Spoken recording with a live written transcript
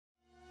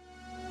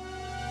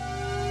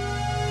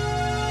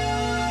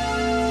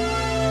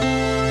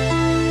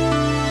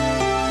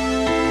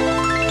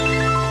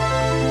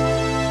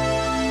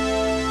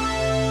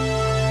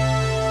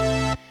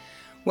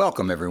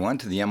Welcome, everyone,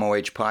 to the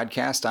MOH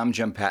podcast. I'm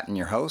Jim Patton,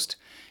 your host,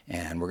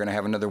 and we're going to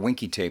have another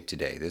Winky tape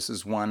today. This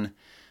is one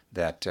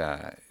that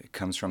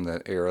comes from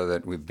the era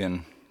that we've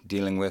been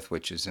dealing with,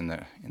 which is in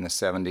the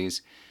 70s,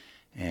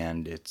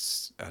 and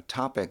it's a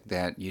topic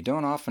that you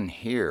don't often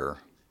hear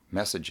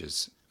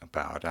messages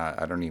about.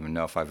 I don't even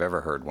know if I've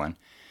ever heard one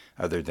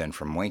other than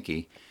from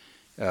Winky.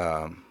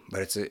 But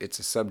it's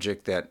a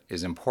subject that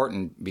is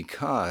important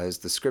because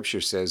the Scripture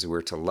says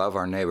we're to love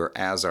our neighbor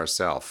as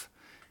ourselves.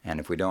 And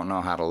if we don't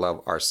know how to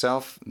love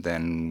ourselves,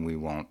 then we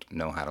won't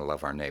know how to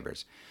love our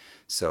neighbors.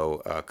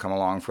 So come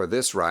along for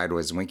this ride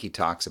as Winky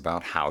talks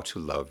about how to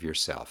love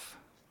yourself.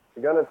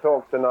 We're going to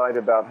talk tonight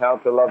about how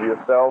to love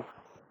yourself.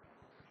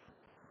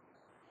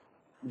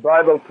 The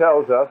Bible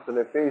tells us in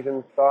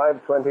Ephesians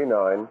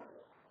 5:29,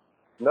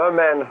 no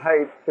man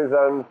hates his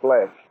own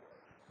flesh,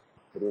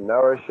 but he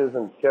nourishes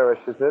and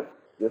cherishes it,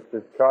 just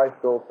as Christ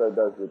also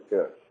does the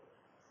church.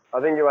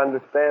 I think you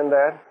understand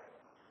that.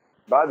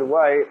 By the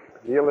way,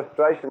 the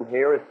illustration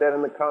here is set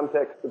in the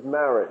context of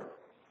marriage.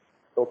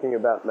 Talking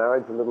about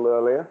marriage a little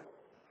earlier.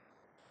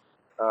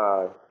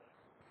 I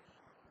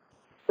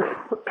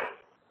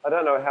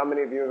don't know how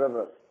many of you have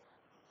ever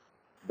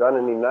done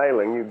any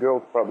nailing. You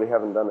girls probably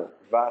haven't done it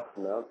vast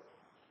amount.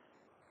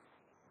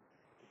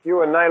 If you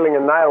were nailing a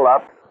nail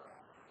up,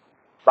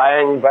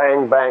 bang,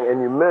 bang, bang,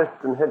 and you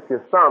missed and hit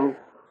your thumb,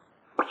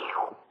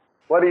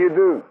 what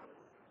do?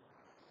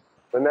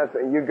 When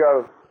you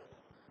go,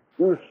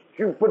 you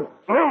stupid.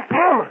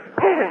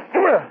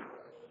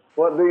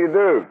 What do? You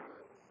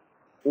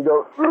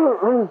go,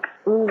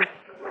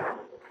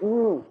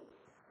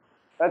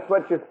 That's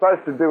what you're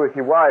supposed to do with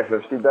your wife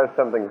if she does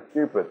something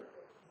stupid.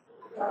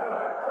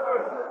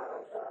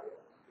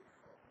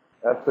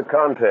 That's the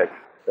context.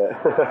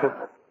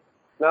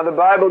 Now the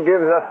Bible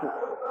gives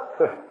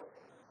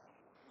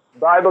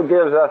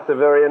us a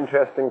very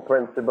interesting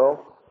principle.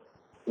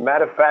 As a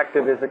matter of fact,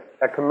 it is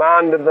a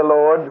command of the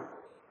Lord.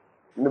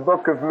 In the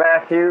book of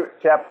Matthew,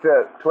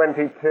 chapter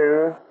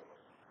 22,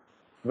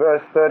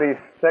 verse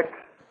 36,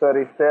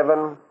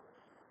 37,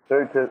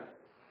 through to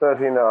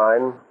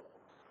 39,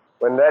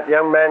 when that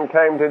young man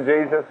came to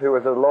Jesus, who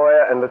was a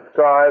lawyer and a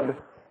scribe,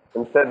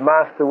 and said,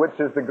 Master, which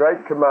is the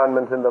great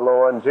commandment in the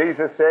law? And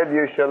Jesus said,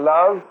 you shall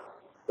love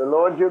the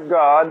Lord your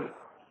God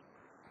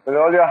with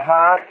all your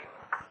heart,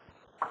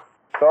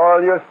 with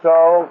all your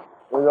soul,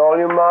 with all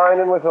your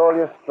mind, and with all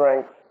your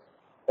strength.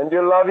 And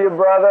you love your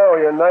brother or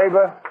your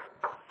neighbor,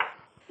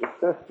 your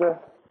sister,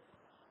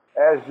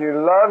 as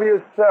you love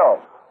yourself.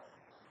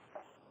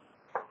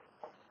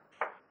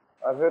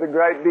 I've heard a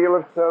great deal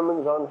of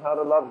sermons on how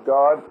to love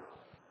God,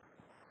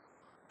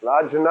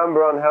 larger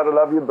number on how to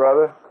love your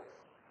brother.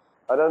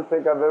 I don't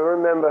think I've ever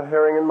remember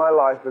hearing in my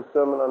life a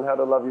sermon on how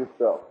to love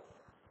yourself.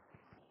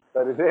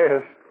 But it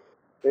is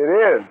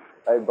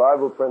a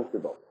Bible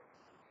principle.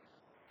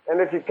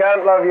 And if you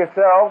can't love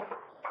yourself,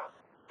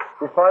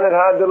 you find it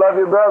hard to love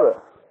your brother.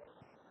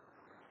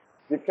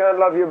 If you can't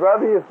love your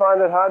brother, you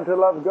find it hard to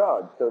love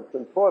God. So it's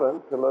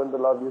important to learn to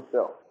love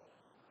yourself.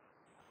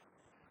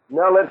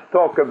 Now let's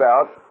talk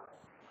about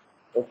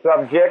the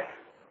subject.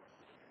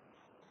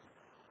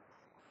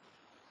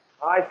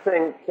 I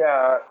think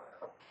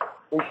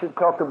we should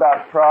talk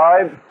about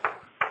pride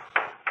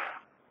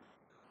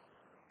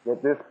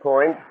at this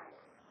point.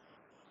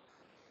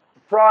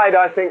 Pride,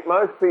 I think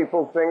most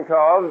people think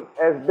of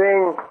as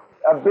being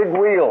a big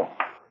wheel.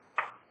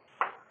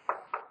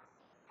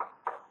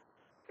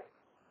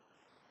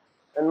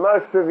 And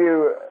most of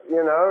you,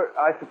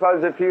 I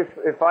suppose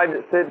if I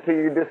said to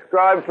you,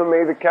 describe for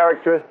me the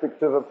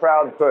characteristics of a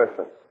proud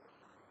person,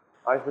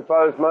 I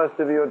suppose most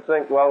of you would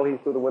think, well, he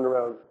sort of went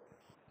around,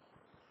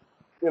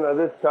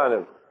 this kind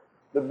of,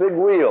 the big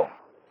wheel,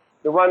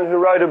 the one who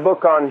wrote a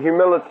book on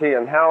humility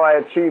and how I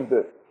achieved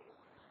it,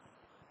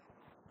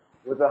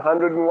 with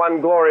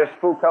 101 glorious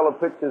full-color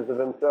pictures of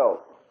himself.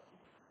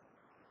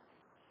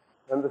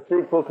 And the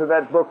sequel to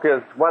that book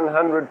is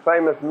 100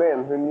 famous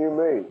men who knew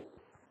me.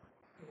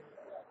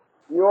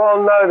 You all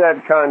know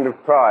that kind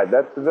of pride.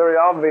 That's the very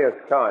obvious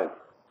kind.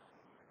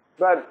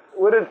 But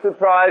would it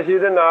surprise you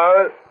to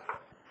know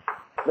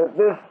that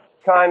this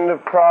kind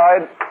of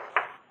pride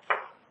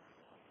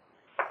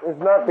is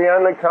not the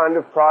only kind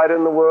of pride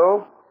in the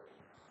world?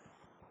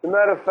 As a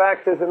matter of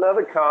fact, there's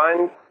another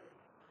kind,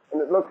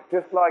 and it looks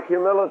just like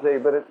humility,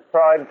 but it's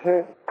pride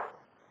too.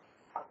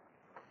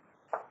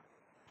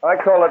 I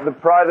call it the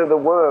pride of the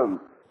worm.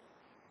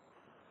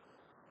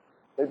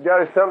 It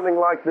goes something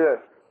like this.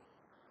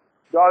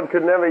 God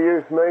could never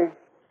use me.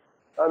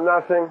 I'm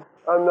nothing.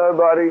 I'm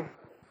nobody.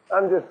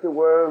 I'm just a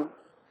worm.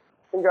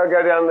 I think I'll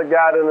go down the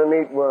garden and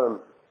eat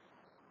worms.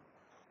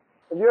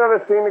 Have you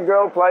ever seen a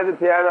girl play the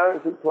piano?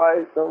 She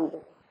plays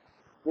something.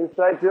 You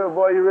say to her,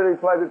 boy, you really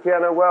play the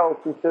piano well.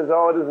 She says,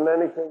 oh, it isn't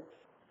anything.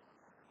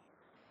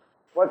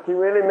 What she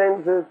really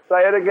means is,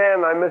 say it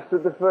again, I missed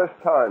it the first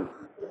time.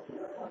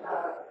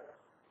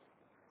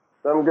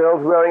 Some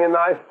girl's wearing a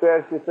nice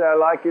dress. You say, I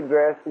like your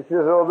dress. She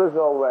says, oh, this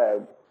old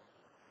rag.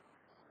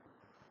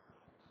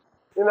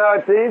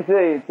 It's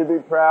easy to be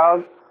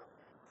proud.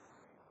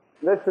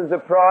 This is the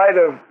pride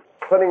of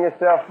putting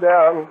yourself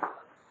down.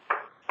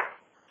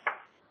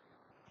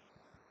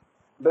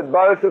 But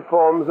both are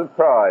forms of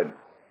pride.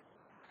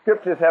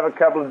 Scriptures have a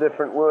couple of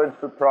different words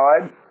for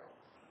pride.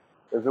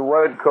 There's a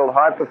word called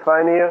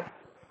hypophania.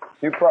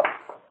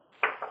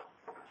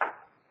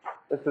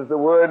 This is the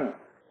word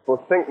for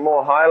think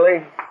more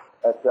highly.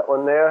 That's that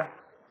one there.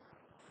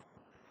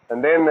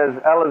 And then there's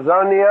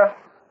alazonia,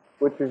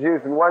 which is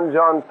used in 1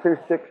 John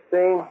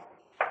 2:16.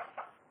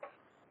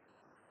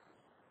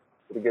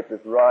 To get this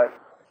right.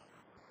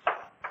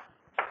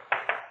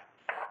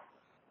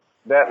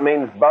 That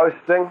means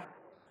boasting.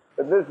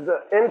 But this is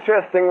an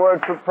interesting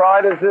word for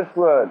pride is this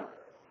word.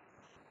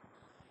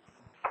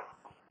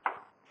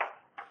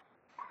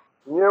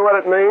 You know what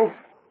it means?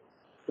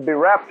 To be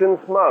wrapped in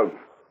smoke.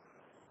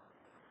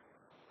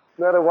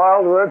 Isn't that a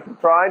wild word for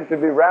pride? To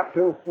be wrapped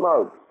in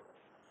smoke.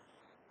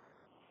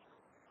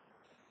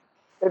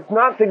 It's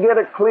not to get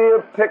a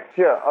clear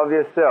picture of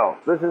yourself.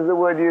 This is the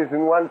word used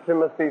in 1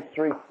 Timothy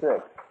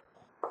 3:6.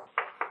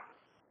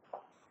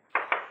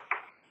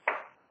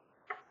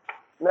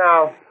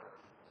 Now,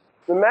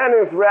 the man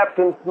who's wrapped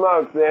in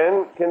smoke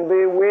then can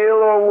be wheel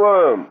or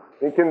worm.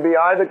 He can be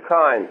either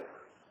kind.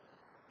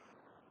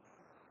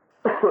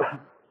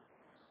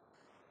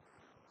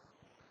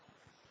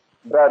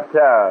 But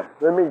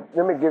let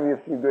me give you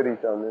a few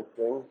goodies on this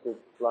thing to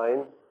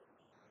explain.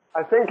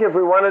 I think if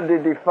we wanted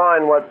to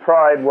define what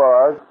pride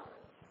was,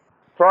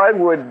 pride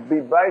would be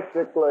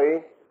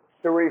basically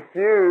to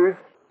refuse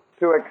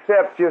to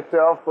accept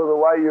yourself for the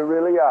way you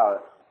really are.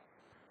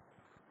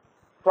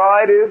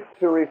 Pride is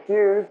to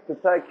refuse to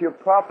take your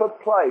proper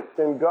place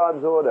in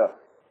God's order.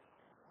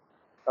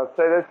 I'll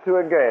say this to you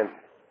again.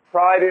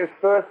 Pride is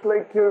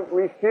firstly to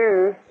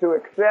refuse to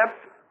accept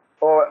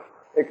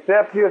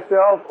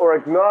yourself or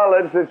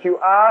acknowledge that you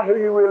are who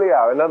you really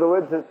are. In other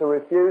words, it's a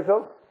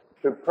refusal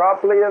to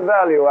properly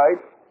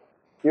evaluate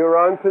your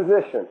own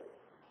position.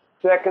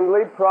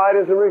 Secondly, pride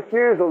is a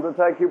refusal to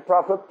take your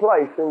proper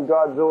place in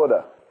God's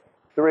order.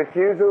 It's a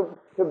refusal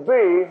to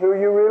be who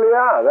you really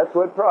are. That's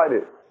what pride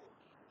is.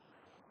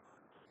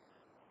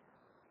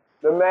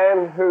 The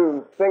man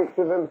who thinks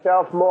of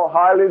himself more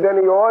highly than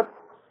he ought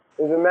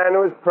is a man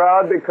who is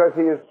proud because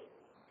he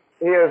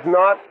has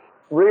not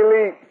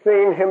really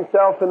seen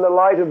himself in the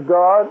light of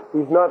God.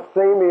 He's not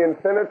seen the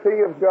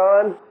infinity of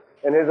God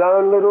in his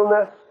own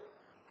littleness.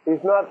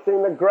 He's not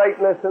seen the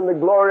greatness and the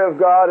glory of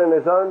God in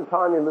his own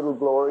tiny little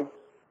glory.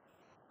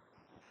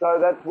 So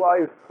that's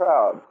why he's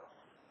proud.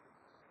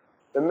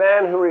 The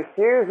man who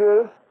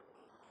refuses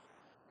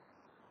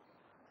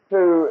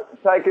to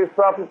take his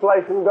proper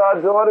place in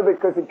God's order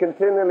because he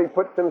continually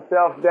puts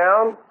himself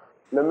down,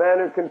 and the man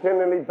who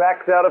continually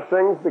backs out of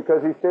things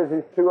because he says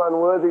he's too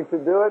unworthy to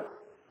do it,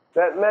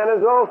 that man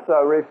has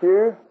also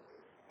refused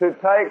to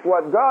take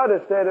what God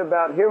has said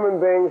about human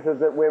beings, is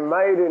that we're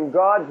made in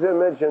God's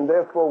image and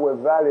therefore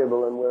we're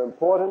valuable and we're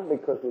important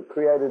because we're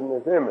created in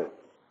His image.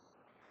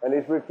 And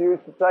he's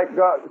refused to take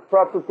God's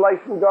proper place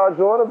in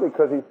God's order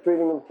because he's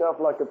treating himself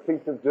like a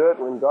piece of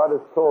dirt when God has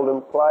called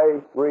him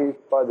clay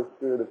breathed by the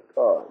Spirit of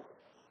God.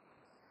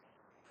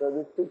 So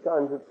there's two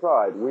kinds of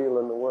pride, wheel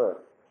and the worm.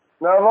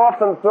 Now I've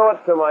often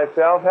thought to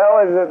myself,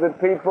 how is it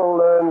that people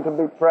learn to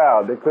be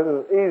proud? Because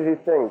it's an easy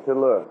thing to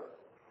learn.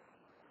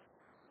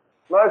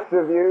 Most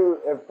of you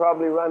have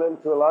probably run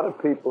into a lot of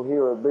people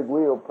here who are big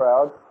wheel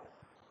proud.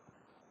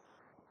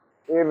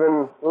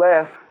 Even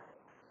less.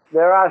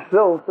 There are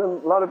still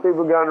a lot of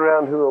people going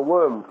around who are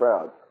worm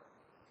proud.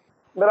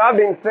 But I've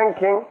been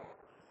thinking,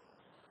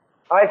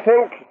 I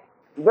think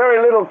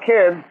very little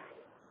kids,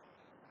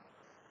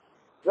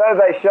 though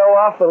they show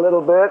off a little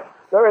bit,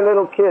 very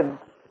little kids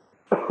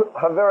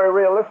are very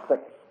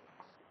realistic.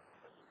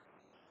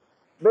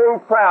 Being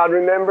proud,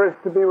 remember, is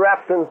to be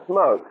wrapped in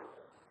smoke.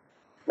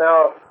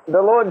 Now,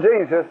 the Lord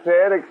Jesus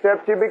said,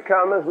 except you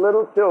become as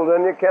little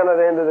children, you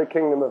cannot enter the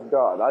kingdom of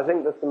God. I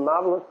think there's some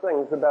marvelous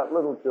things about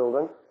little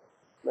children.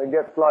 They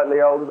get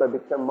slightly older, they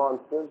become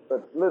monsters,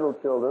 but little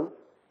children.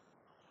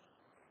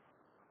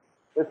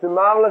 There's some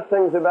marvelous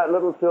things about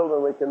little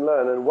children we can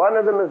learn, and one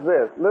of them is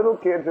this. Little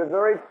kids are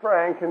very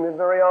frank and they're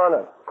very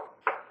honest.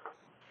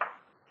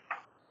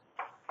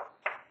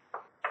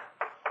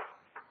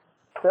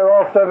 They're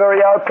also very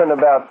open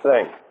about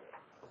things.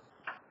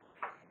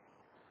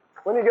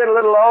 When you get a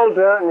little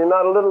older and you're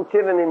not a little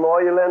kid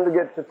anymore, you learn to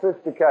get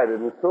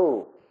sophisticated and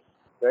cool.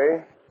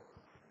 See?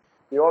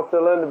 You also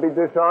learn to be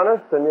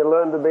dishonest and you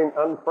learn to be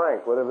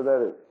unfrank, whatever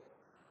that is.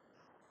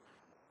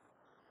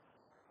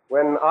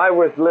 When I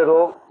was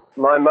little,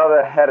 my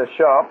mother had a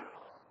shop,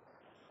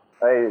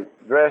 a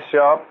dress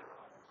shop,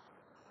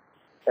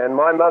 and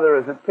my mother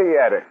is a tea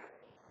addict.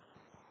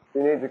 She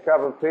needs a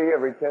cup of tea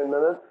every 10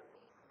 minutes.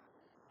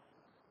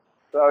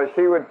 So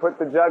she would put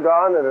the jug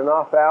on at an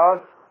off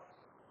hour.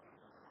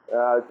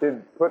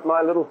 She'd put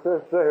my little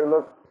sister, who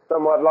looked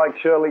somewhat like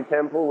Shirley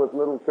Temple with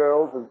little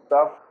curls and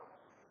stuff,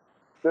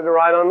 sit her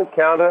right on the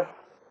counter.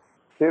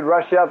 She'd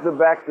rush out the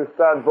back to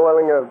start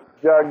boiling a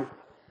jug,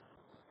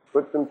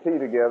 put some tea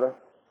together.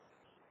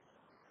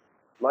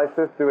 My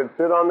sister would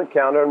sit on the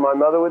counter and my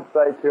mother would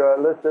say to her,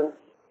 listen,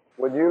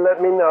 would you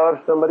let me know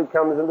if somebody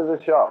comes into the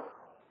shop?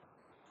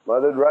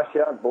 Mother'd rush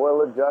out, boil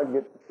the jug,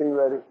 get the tea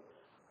ready.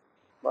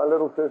 My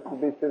little sister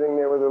would be sitting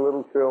there with her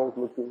little frills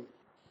looking.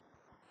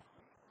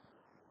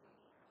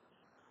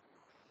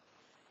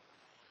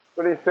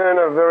 Pretty soon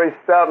a very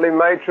stoutly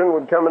matron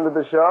would come into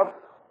the shop.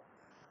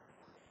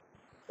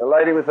 A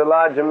lady with a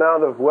large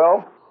amount of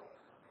wealth.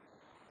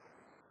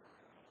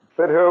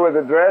 Fit her with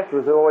a dress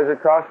was always a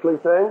costly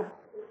thing.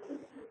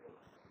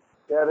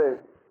 She had a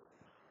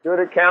good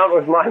account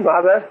with my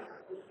mother.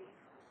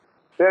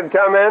 She'd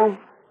come in.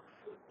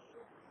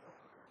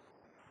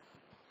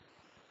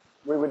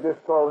 We would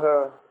just call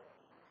her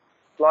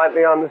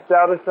slightly on the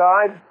stouter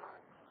side.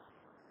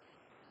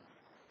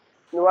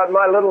 You know what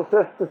my little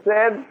sister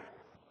said?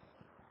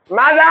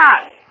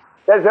 Mother,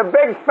 there's a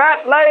big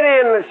fat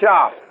lady in the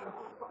shop.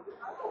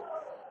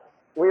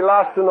 We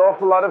lost an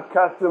awful lot of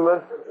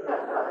customers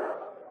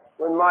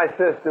when my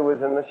sister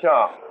was in the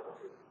shop.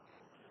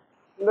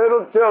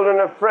 Little children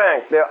are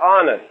frank, they're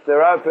honest,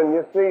 they're open.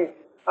 You see,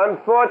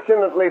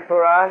 unfortunately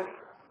for us,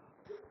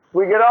 as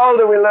we get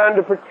older, we learn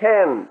to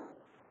pretend.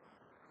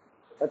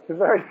 That's a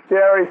very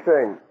scary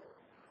thing.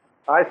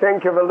 I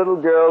think of a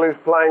little girl who's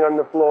playing on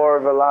the floor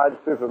of a large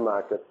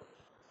supermarket,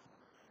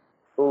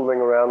 fooling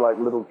around like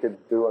little kids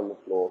do on the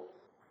floor.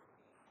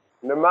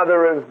 And the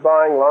mother is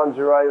buying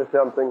lingerie or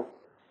something,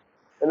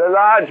 and a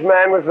large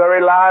man with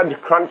very large,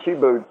 crunchy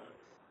boots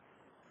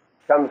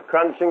comes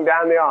crunching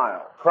down the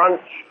aisle.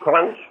 Crunch,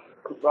 crunch,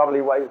 probably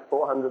weighs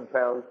 400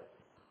 pounds.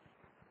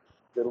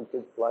 Little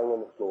kid's playing on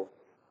the floor.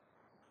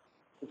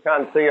 You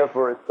can't see her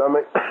for her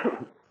stomach.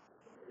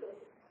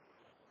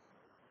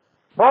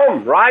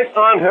 Boom, right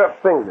on her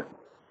finger.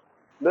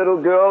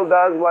 Little girl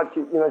does what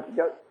she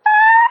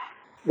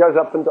goes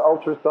up into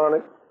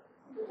ultrasonic.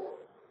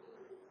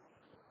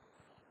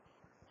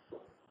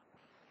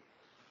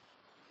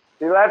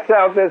 She lets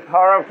out this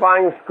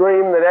horrifying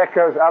scream that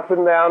echoes up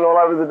and down all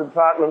over the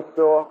department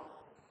store.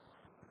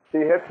 She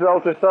hits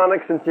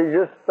ultrasonics and she's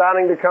just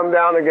starting to come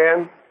down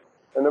again.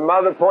 And the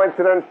mother points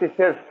at her and she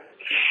says,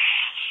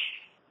 "Shh!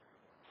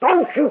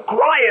 Don't you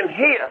cry in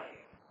here!"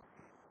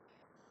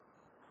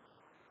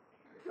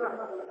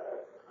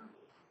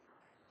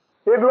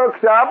 Kid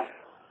looks up.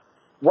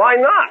 Why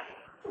not?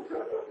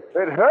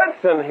 It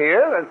hurts in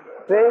here.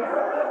 See?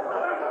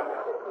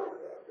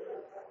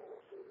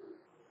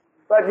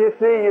 But you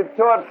see, you're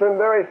taught from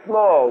very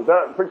small.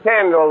 Don't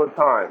pretend all the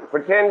time.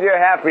 Pretend you're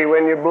happy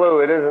when you're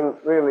blue. It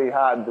isn't really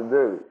hard to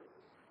do.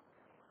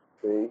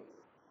 See?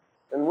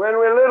 And when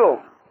we're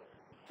little,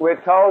 we're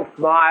told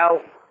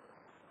smile.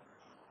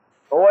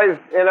 Always,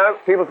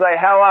 people say,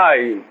 "How are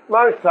you?"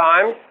 Most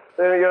times,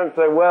 then you don't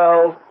say,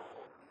 "Well,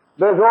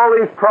 there's all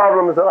these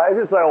problems." I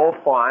just say, "Oh,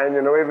 fine,"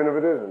 even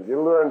if it isn't.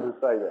 You learn to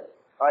say that.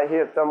 I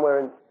hear somewhere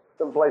in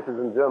some places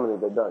in Germany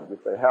they don't. You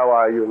say, "How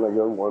are you?" and they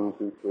go 1,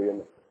 2, 3,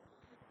 and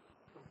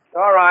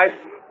all right.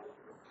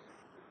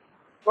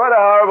 What a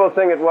horrible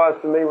thing it was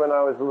for me when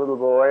I was a little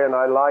boy, and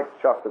I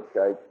liked chocolate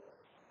cake.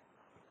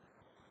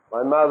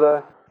 My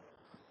mother,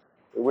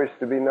 who wished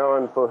to be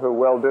known for her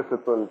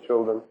well-disciplined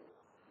children,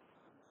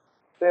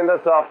 sent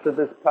us off to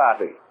this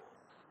party.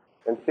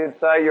 And she'd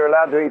say, "You're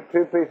allowed to eat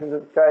 2 pieces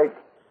of cake,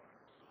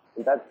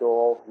 and that's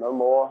all, no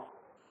more.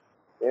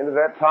 At the end of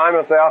that time,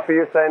 if they offer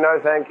you, say, 'No,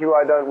 thank you,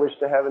 I don't wish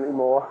to have any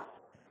more.'"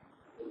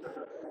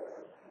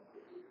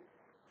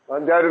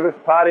 I'd go to this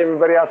party,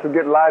 everybody else would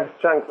get large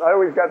chunks. I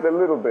always got the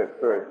little bit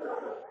first.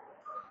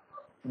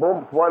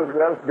 Boom, once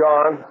that's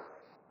gone.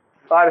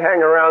 I'd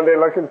hang around there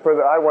looking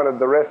for I wanted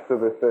the rest of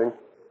the thing.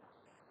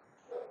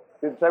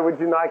 She'd say, "Would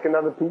you like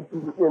another piece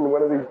in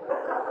one of these?"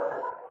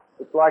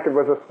 It's like it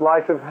was a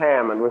slice of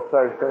ham and was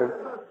so thin.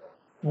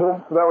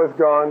 Boom, that was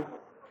gone.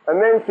 And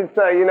then she'd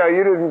say, "You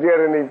didn't get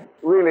any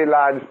really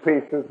large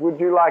pieces. Would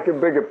you like a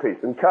bigger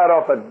piece?" And cut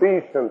off a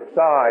decent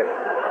size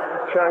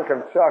chunk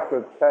of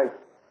chocolate cake.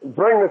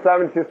 Bring this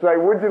up and she'd say,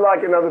 "Would you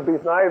like another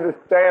piece?" And I had to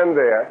stand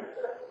there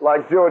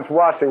like George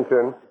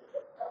Washington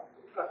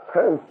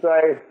and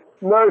say,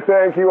 "No,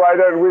 thank you, I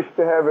don't wish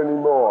to have any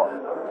more."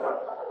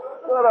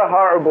 What a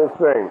horrible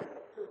thing.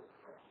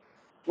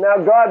 Now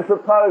God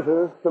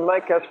proposes to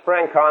make us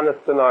frank,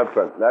 honest, and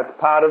open. That's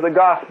part of the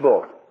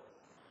gospel.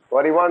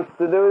 What he wants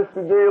to do is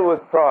to deal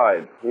with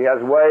pride. He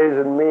has ways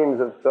and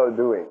means of so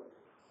doing.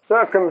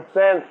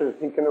 Circumstances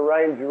he can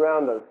arrange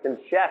around us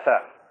can shatter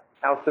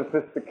our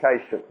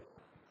sophistication.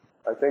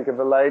 I think of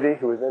a lady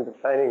who was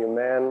entertaining a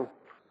man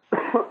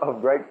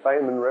of great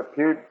fame and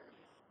repute.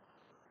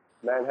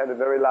 The man had a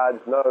very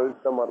large nose,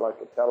 somewhat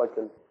like a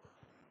pelican.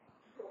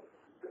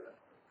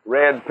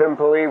 Red,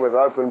 pimply, with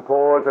open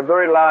pores, a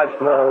very large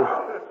nose.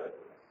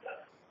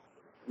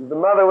 The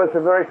mother was a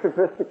very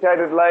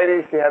sophisticated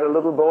lady. She had a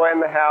little boy in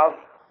the house.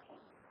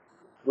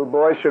 The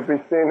boy should be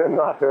seen and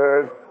not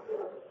heard.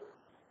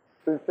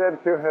 She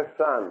said to her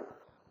son,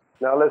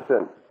 "Now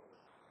listen,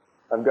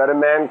 I've got a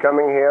man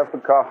coming here for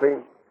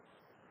coffee.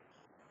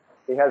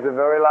 He has a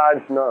very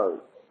large nose.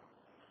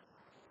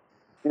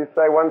 You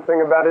say one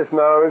thing about his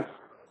nose,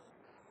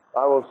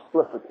 I will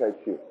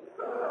spliffecate you."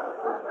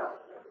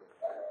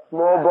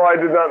 Small boy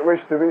did not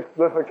wish to be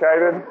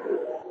splifficated.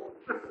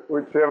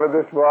 whichever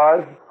this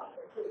was.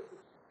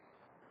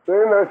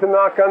 Soon there was a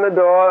knock on the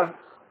door.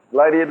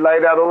 Lady had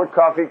laid out all the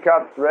coffee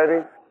cups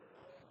ready.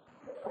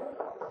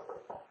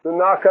 The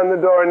knock on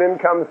the door, and in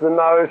comes the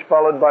nose,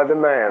 followed by the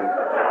man.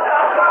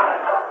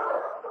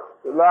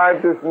 The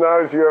largest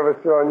nose you ever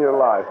saw in your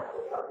life.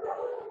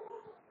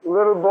 The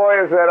little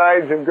boy is that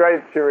age of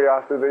great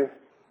curiosity.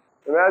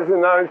 And as the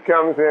nose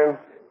comes in,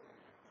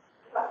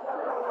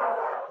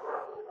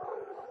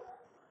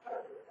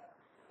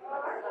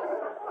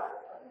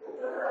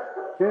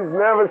 he's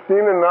never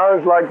seen a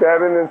nose like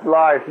that in his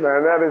life,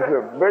 man. That is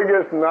the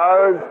biggest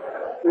nose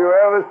you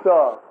ever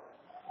saw.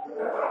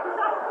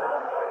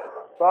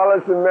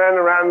 Follows the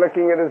man around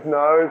looking at his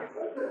nose,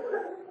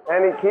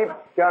 and he keeps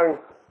going.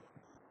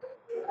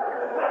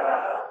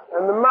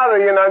 And the mother,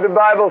 the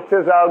Bible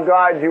says, I'll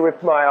guide you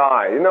with my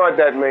eye. You know what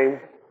that means?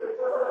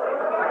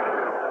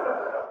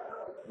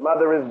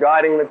 Mother is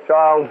guiding the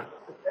child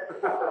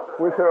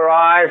with her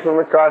eye from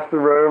across the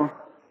room.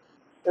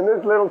 And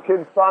this little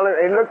kid's following.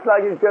 He looks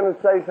like he's going to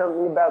say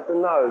something about the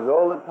nose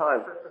all the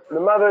time. The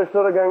mother is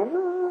sort of going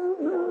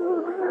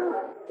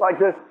like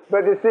this.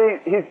 But you see,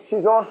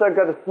 she's also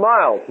got a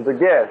smile to the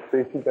guest.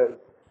 See, she goes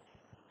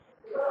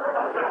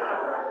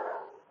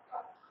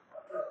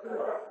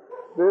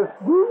this,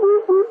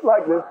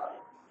 like this.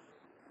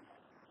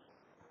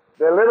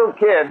 The little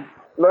kid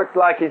looks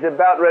like he's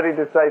about ready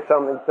to say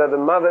something. So the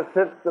mother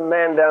sits the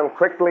man down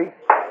quickly,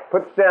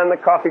 puts down the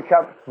coffee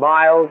cup,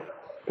 smiles,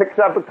 picks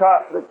up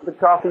the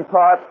coffee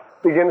pot,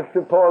 begins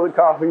to pour the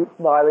coffee,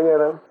 smiling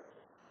at him.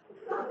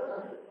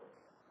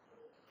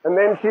 And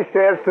then she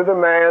says to the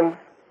man,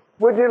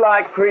 would you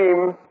like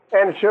cream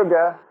and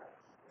sugar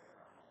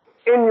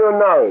in your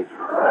nose?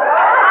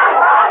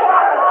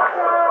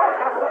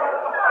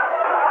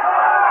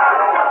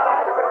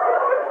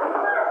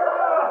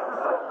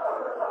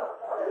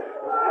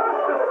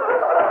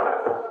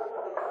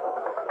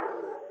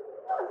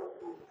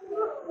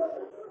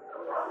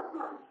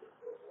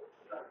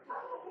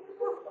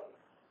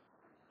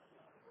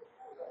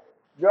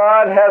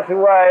 God has a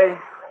way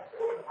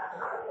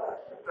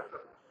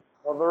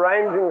of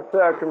arranging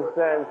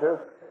circumstances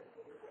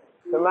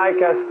to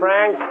make us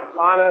frank,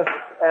 honest,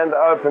 and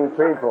open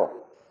people.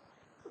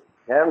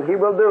 And He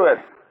will do it.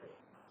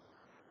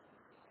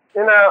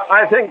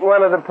 I think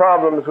one of the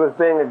problems with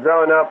being a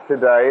grown-up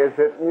today is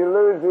that you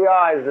lose the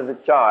eyes of a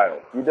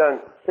child. You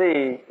don't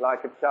see like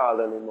a child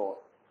anymore.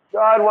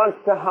 God wants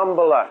to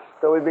humble us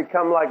so we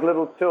become like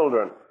little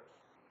children.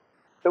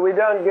 So we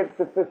don't get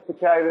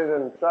sophisticated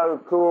and so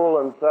cool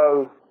and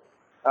so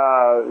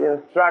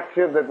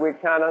structured that we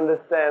can't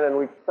understand.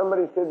 And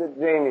somebody said that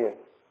genius,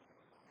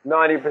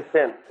 90%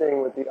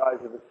 seeing with the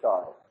eyes of a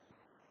child,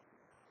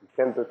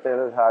 10%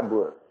 is hard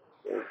work.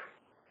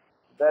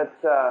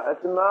 That's a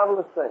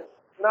marvelous thing.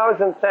 When I was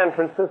in San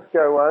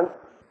Francisco once,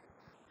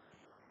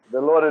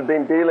 the Lord had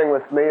been dealing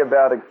with me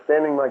about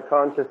extending my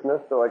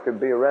consciousness so I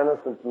could be a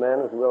Renaissance man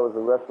as well as a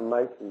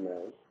Reformation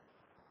man.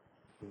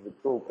 It's a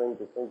cool thing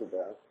to think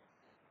about.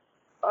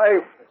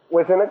 I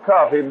was in a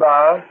coffee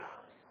bar,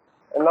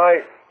 and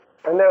I've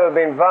never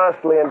been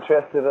vastly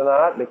interested in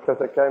art because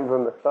I came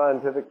from the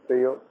scientific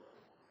field.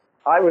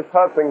 I was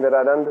hoping that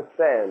I'd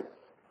understand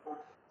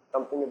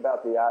something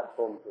about the art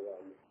forms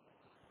around me.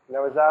 And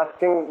I was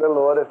asking the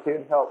Lord if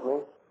He'd help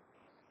me.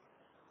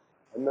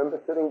 I remember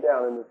sitting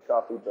down in this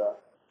coffee bar,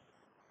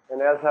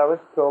 and as I was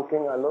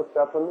talking, I looked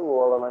up on the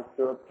wall and I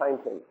saw a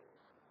painting.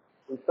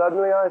 And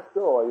suddenly I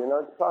saw,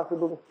 it's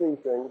possible to see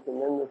things and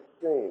then the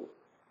scene.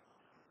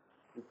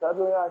 And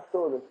suddenly I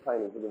saw this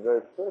painting. For the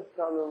very first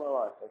time in my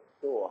life, I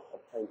saw a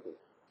painting.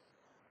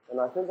 And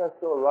I think I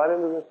saw right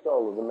into the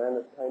soul of the man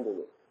that painted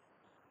it.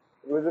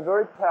 It was a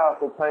very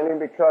powerful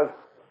painting because,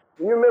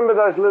 do you remember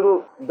those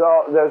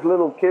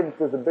little kids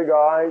with the big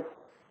eyes?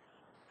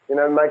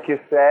 Make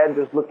you sad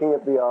just looking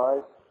at the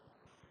eyes.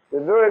 They're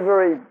very,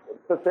 very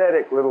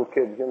pathetic little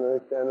kids, they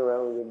stand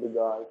around with their big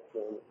eyes.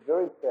 It's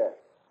very sad.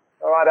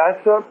 All right,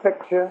 I saw a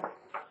picture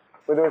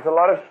where there was a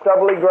lot of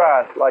stubbly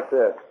grass like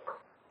this.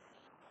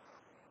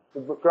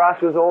 The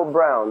grass was all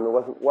brown. There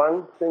wasn't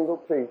one single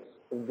piece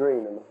of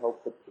green in the whole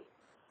picture.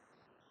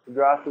 The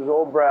grass was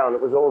all brown.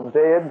 It was all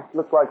dead,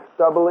 looked like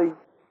stubbly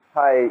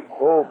hay,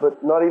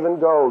 but not even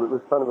gold. It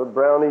was kind of a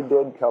browny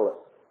dead color.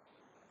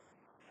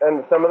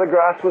 And some of the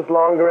grass was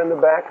longer in the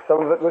back,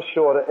 some of it was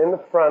shorter. In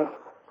the front,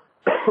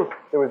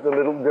 there was a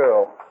little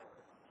girl.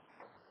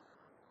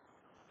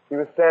 She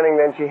was standing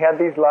there and she had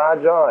these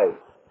large eyes,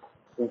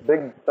 these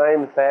big,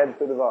 same sad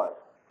sort of eyes.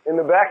 In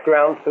the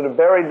background, sort of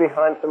buried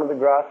behind some of the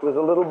grass, was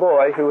a little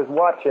boy who was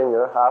watching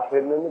her, half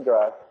hidden in the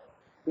grass.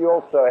 He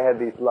also had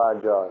these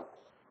large eyes.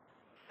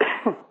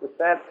 The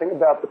sad thing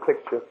about the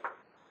picture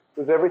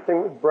was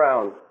everything was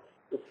brown.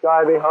 The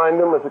sky behind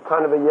them was a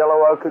kind of a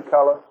yellow ochre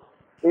color.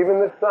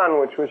 Even the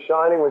sun, which was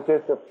shining, was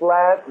just a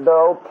flat,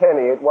 dull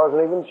penny. It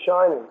wasn't even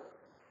shining.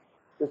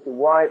 Just a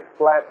white,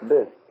 flat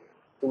disc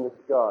in the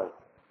sky.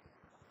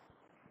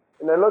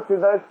 And I looked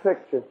at those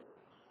pictures.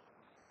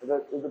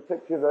 There's a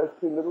picture of those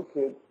two little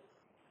kids.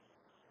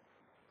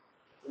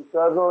 And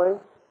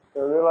suddenly, I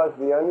realized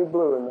the only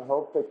blue in the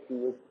whole picture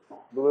was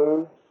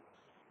blue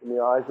in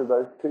the eyes of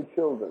those two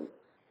children.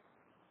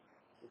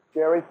 The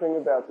scary thing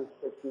about this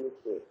picture is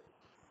this.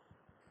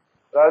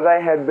 Though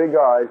they had big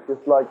eyes,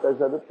 just like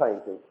those other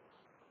paintings,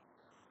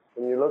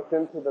 when you looked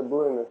into the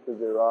blueness of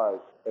their eyes,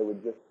 they were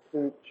just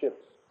two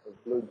chips of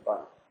blue bite.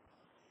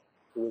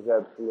 There was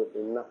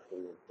absolutely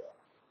nothing inside.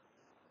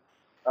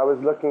 I was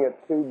looking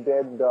at two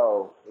dead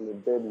dolls in a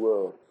dead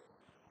world.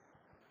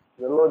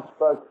 The Lord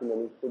spoke to me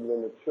and He said,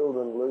 when the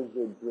children lose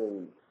their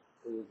dreams,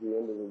 it was the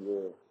end of the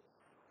world.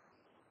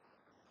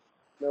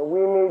 Now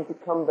we need to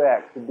come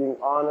back to being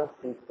honest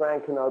and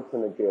frank and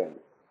open again.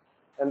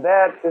 And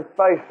that is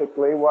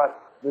basically what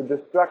the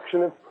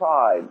destruction of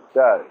pride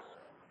does.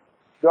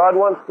 God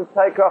wants to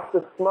take off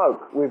the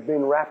smoke we've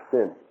been wrapped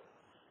in.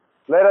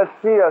 Let us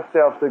see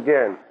ourselves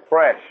again,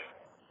 fresh,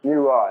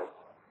 new eyes.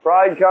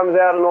 Pride comes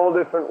out in all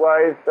different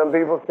ways. Some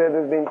people say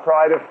there's been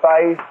pride of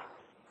face,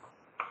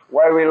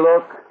 way we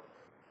look,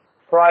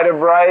 pride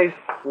of race.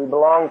 We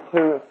belong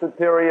to a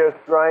superior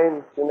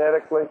strain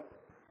genetically.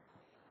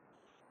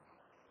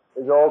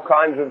 There's all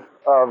kinds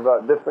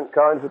of different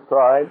kinds of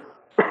pride.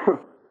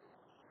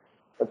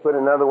 I put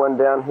another one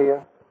down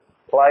here.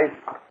 Place.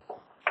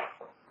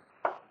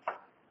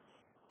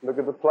 Look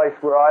at the place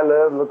where I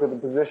live. Look at the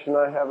position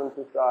I have in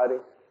society.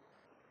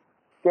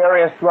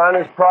 Scariest one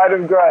is pride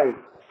of grace.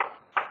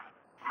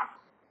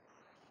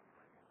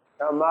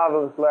 How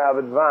marvelously I've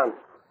advanced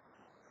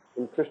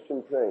in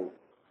Christian things.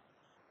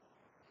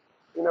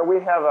 You know, we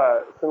have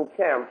some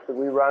camps that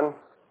we run.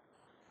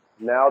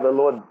 Now the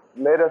Lord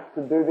led us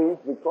to do these.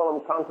 We call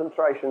them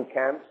concentration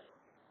camps.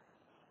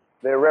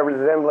 Their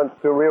resemblance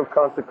to a real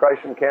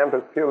consecration camp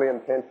is purely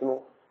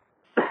intentional.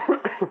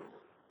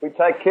 We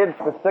take kids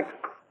for 6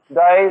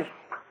 days.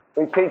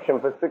 We teach them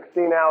for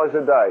 16 hours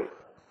a day.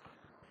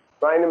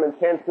 Train them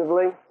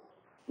intensively.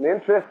 The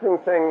interesting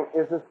thing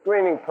is the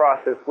screening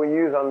process we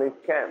use on these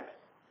camps.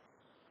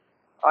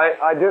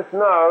 I just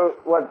know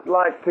what it's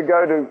like to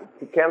go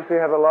to camps. We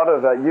have a lot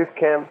of youth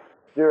camps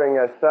during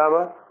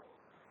summer,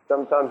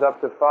 sometimes up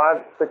to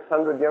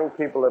 500-600 young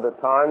people at a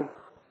time.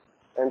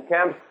 And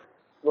camps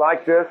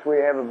like this, we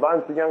have a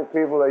bunch of young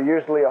people. There are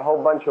usually a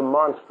whole bunch of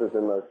monsters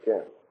in those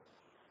camps.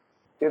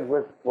 Kids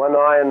with one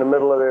eye in the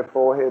middle of their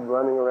forehead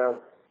running around.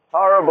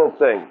 Horrible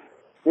things.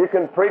 You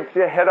can preach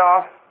your head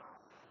off.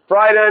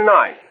 Friday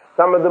night,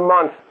 some of the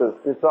monsters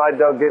decide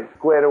they'll get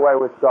squared away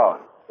with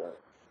God.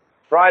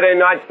 Friday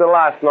night's the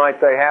last night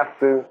they have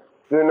to.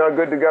 Do no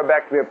good to go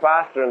back to their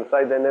pastor and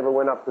say they never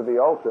went up to the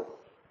altar.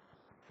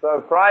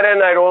 So Friday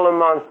night, all the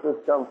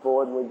monsters come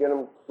forward and we get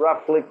them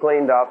roughly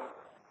cleaned up.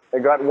 They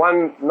got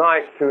one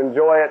night to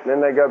enjoy it and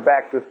then they go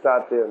back to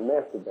start their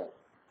mess again.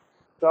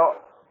 So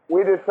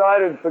we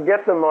decided,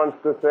 forget the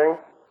monster thing.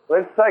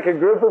 Let's take a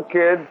group of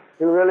kids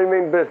who really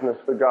mean business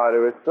for God,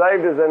 who are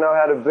saved as they know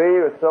how to be,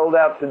 who are sold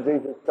out to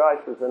Jesus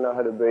Christ as they know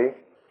how to be.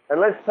 And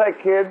let's take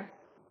kids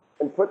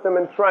and put them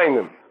and train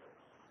them.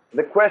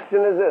 The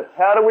question is this: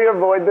 how do we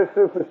avoid the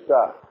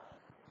superstar?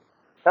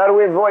 How do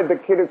we avoid the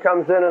kid who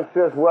comes in and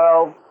says,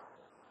 well,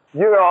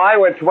 you know, I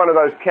went to one of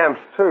those camps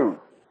too.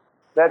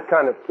 That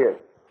kind of kid.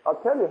 I'll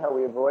tell you how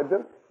we avoid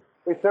them.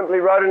 We simply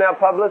wrote in our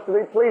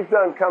publicity, please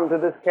don't come to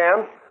this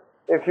camp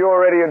if you're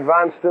already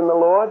advanced in the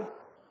Lord.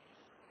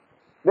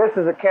 This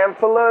is a camp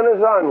for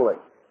learners only.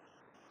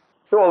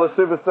 So all the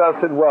superstars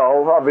said,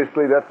 well,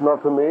 obviously that's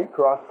not for me.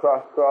 Cross,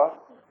 cross, cross.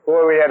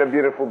 Boy, we had a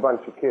beautiful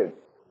bunch of kids.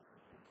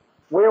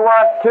 We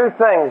want two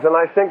things, and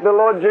I think the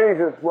Lord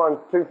Jesus wants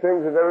two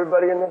things of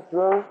everybody in this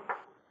room.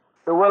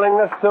 The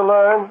willingness to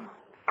learn,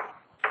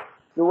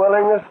 the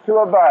willingness to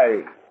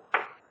obey.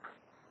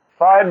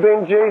 If I had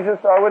been Jesus,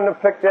 I wouldn't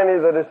have picked any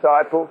of the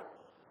disciples.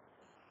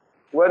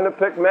 Wouldn't have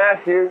picked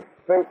Matthew,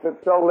 think that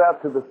sold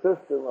out to the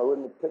system. I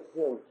wouldn't have picked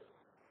him.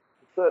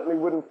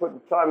 Certainly wouldn't put the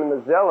time in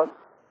the zealot,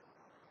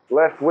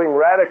 left-wing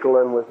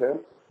radical in with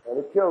him, and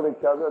they killed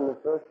each other in the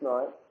first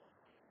night.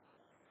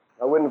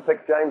 I wouldn't have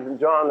picked James and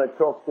John, they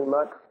talked too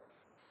much.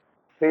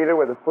 Peter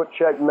with a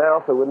foot-shaped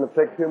mouth, I wouldn't have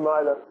picked him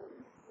either.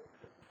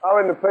 I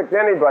wouldn't have picked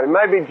anybody.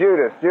 Maybe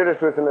Judas. Judas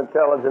was an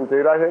intelligent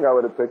dude. I think I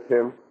would have picked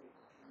him.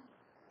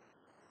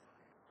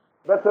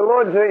 But the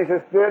Lord Jesus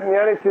did, and the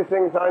only two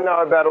things I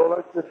know about all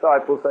those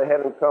disciples they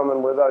had in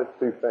common were those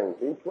two things.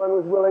 Each one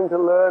was willing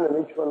to learn, and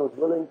each one was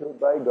willing to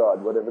obey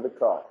God, whatever the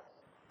cost.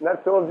 And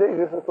that's all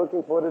Jesus is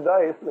looking for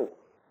today, isn't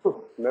he?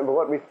 Remember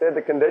what we said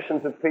the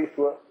conditions of peace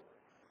were?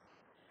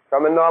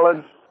 Common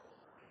knowledge,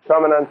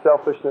 common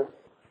unselfishness,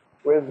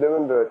 wisdom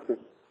and virtue.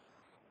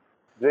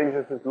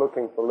 Jesus is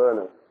looking for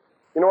learners.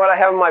 You know what I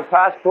have in my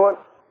passport?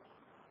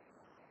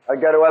 I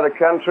go to other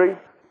countries.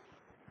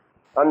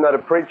 I'm not a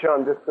preacher,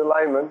 I'm just a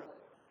layman.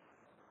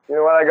 You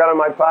know what I got on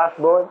my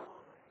passport?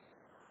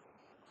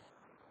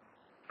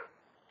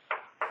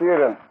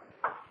 Student.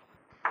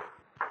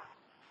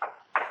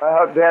 I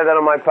hope to have that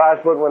on my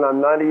passport when I'm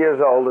 90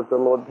 years old, if the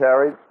Lord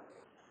tarries.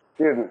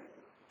 Student.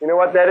 You know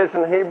what that is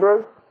in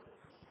Hebrew?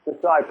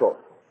 Disciple.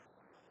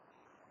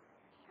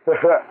 The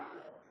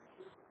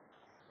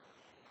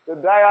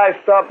day I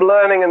stop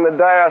learning and the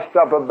day I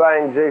stop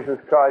obeying Jesus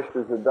Christ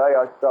is the day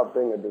I stop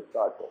being a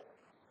disciple.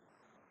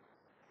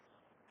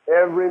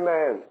 Every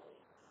man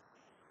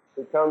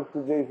who comes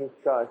to Jesus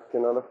Christ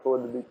cannot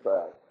afford to be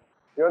proud.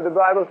 You know what the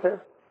Bible says?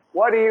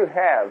 What do you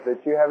have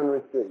that you haven't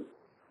received?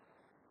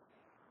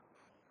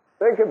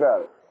 Think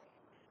about it.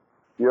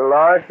 Your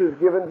life is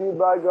given to you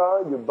by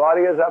God. Your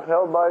body is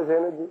upheld by His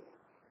energy.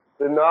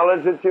 The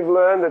knowledge that you've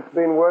learned that's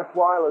been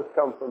worthwhile has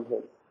come from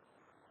Him.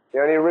 The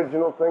only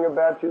original thing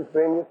about you has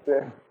been your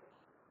sin.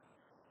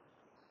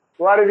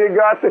 What have you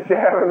got that you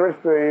haven't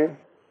received?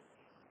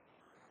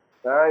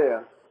 Oh,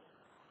 yeah.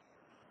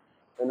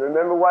 And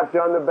remember what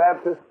John the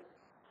Baptist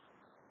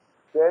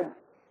said?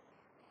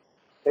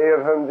 He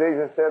of whom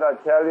Jesus said, I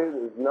tell you,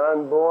 there's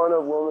none born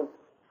of woman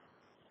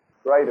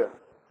greater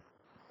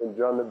than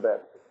John the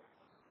Baptist.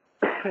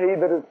 He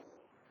that is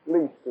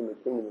least in the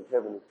kingdom of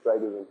heaven is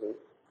greater than he.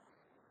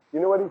 You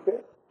know what he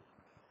said?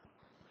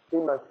 He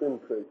must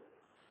increase.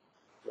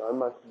 I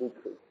must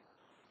decrease.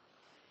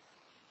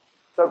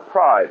 So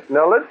pride.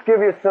 Now let's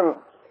give you some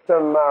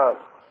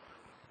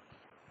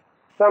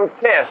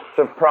tests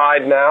of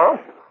pride now.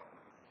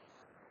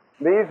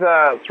 These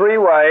are 3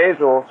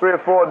 ways, or 3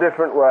 or 4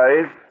 different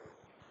ways,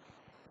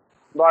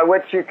 by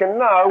which you can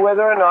know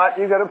whether or not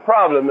you've got a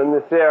problem in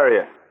this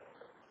area.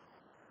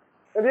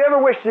 Have you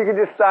ever wished you could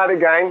just start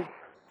again?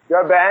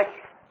 Go back,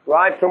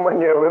 right from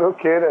when you're a little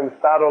kid and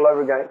start all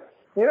over again?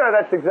 You know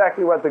that's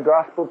exactly what the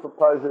gospel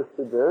proposes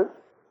to do.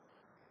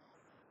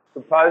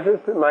 It proposes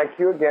to make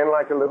you again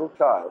like a little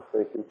child, so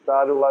you can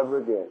start all over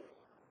again.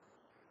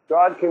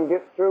 God can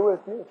get through with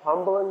you,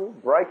 humbling you,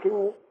 breaking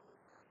you,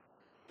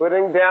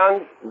 putting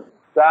down,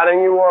 starting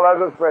you all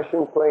over fresh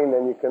and clean,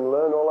 and you can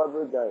learn all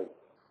over again.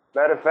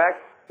 Matter of fact,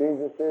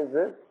 Jesus says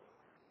this,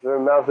 through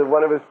the mouth of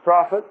one of His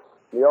prophets,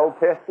 the Old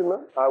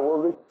Testament, I will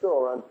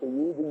restore unto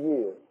you the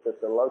years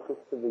that the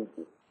locusts have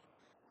eaten.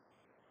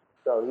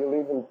 So He'll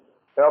even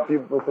help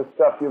you with the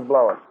stuff you're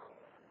blowing.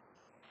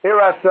 Here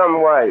are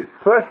some ways.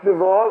 First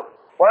of all,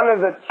 one of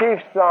the chief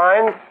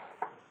signs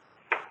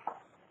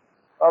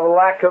of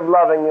lack of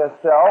loving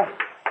yourself,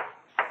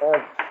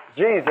 as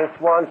Jesus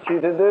wants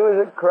you to do,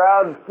 is a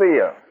crowd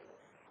fear.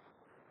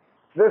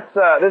 This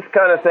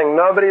kind of thing.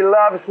 Nobody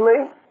loves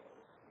me.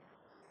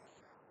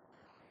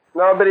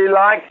 Nobody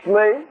likes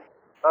me.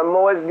 I'm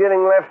always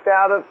getting left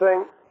out of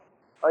things.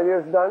 I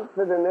just don't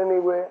fit in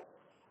anywhere.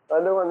 I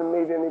don't want to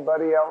meet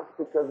anybody else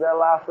because they'll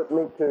laugh at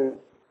me too.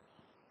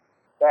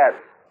 That's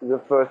the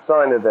first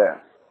sign of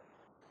that.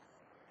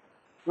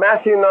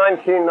 Matthew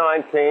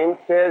 19:19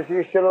 says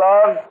you should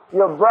love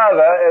your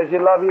brother as you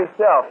love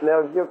yourself.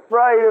 Now, if you're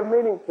afraid of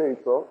meeting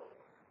people,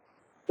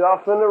 it's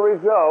often a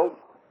result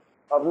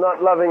of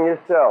not loving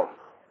yourself.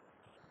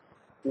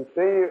 You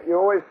see, you're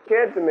always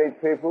scared to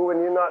meet people when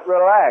you're not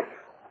relaxed,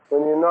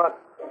 when you're not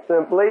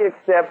simply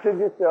accepted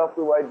yourself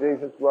the way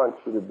Jesus wants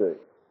you to be.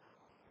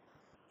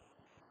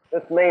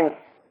 This means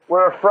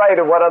we're afraid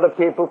of what other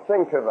people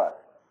think of us.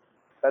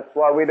 That's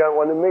why we don't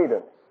want to meet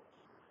them.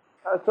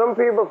 Some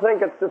people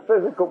think it's the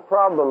physical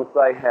problems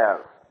they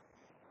have.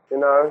 You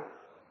know,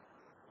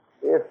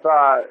 if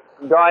a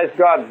guy's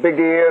got big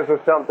ears or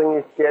something,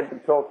 he's scared to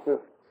talk to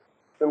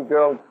some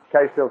girl in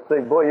case they'll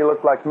see, boy, you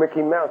look like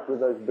Mickey Mouse with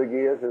those big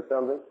ears or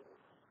something.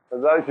 Are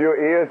those your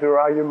ears or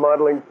are you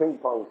modeling ping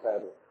pong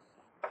paddles?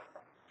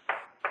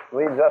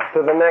 Leads us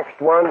to the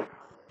next one.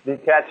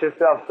 Detach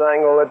yourself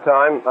saying all the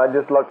time, I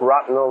just look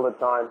rotten all the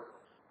time.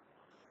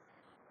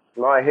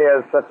 My hair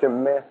is such a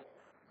mess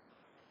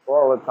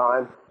all the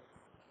time.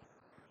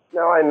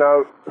 Now I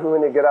know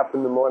when you get up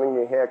in the morning,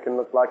 your hair can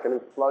look like an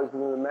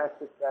explosion in a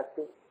mattress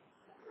factory.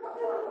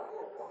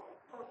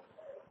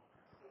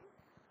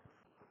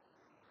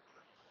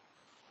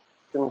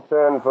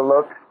 Concern for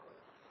looks.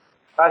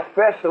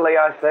 Especially,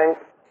 I think,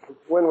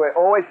 when we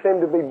always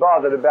seem to be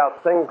bothered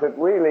about things that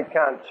really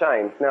can't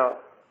change. Now,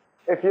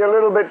 if you're a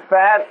little bit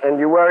fat and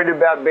you're worried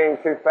about being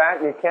too fat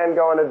and you can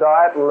go on a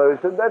diet and lose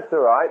it, that's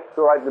all right. It's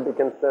all right to be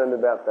concerned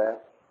about that.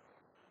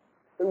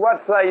 But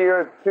what say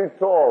you're too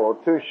tall or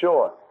too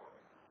short?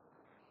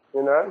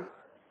 You know?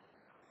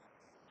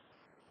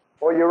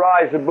 Or your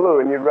eyes are blue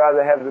and you'd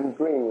rather have them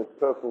green with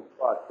purple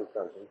spots or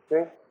something.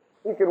 See?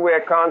 You could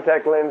wear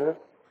contact lenses.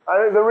 I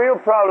think the real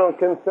problem,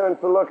 concern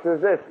for looks,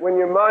 is this. When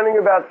you're moaning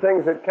about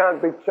things that can't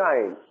be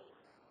changed,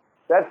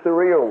 that's the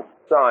real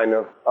sign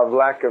of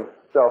lack of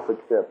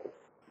self-acceptance.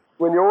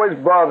 When you're always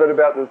bothered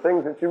about the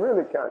things that you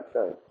really can't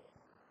change.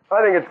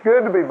 I think it's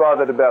good to be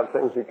bothered about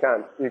things you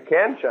can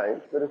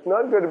change, but it's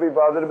not good to be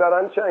bothered about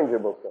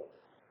unchangeable things.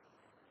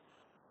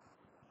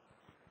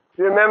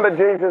 Do you remember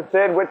Jesus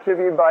said, which of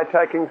you by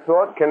taking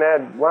thought can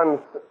add one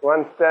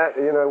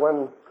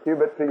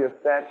cubit to your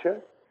stature?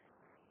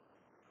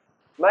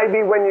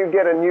 Maybe when you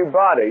get a new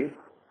body,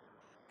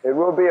 it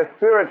will be a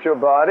spiritual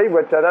body,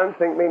 which I don't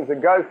think means a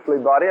ghostly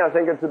body. I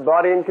think it's a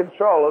body in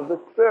control of the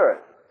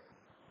spirit.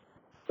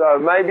 So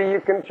maybe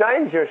you can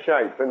change your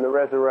shape in the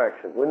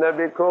resurrection. Wouldn't that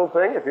be a cool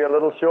thing? If you're a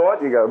little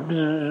short, you go,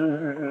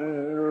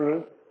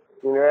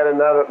 you add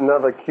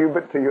another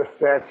cubit to your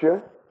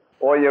stature.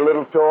 Or you're a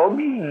little tall,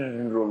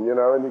 you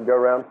know, and you go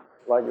around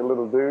like a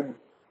little dude.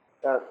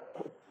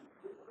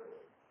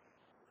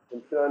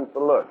 Concern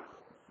for looks.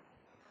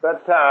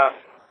 But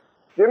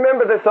Do you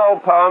remember this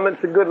old poem?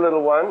 It's a good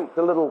little one. It's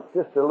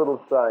just a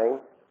little saying.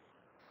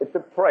 It's a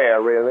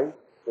prayer, really.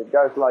 It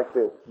goes like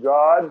this.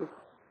 God,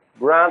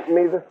 grant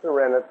me the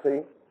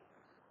serenity.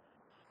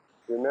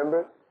 Do you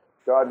remember it?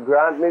 God,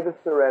 grant me the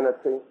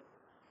serenity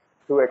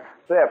to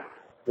accept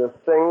the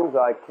things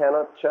I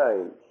cannot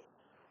change.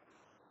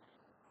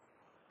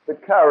 The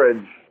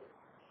courage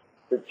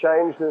to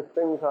change the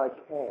things I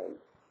can.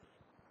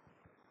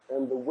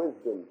 And the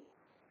wisdom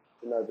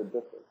to know the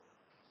difference.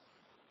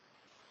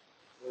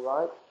 All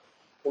right?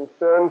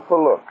 Concern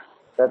for looks.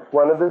 That's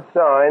one of the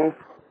signs.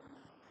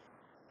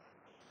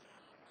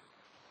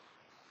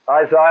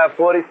 Isaiah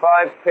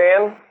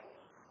 45:10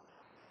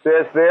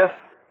 says this,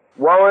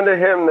 woe unto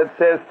him that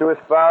says to his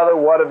father,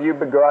 what have you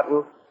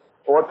begotten?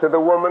 Or to the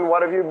woman,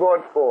 what have you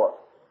brought forth?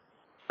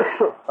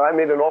 I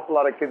meet an awful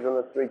lot of kids on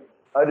the street.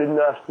 I didn't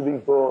ask to be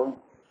born.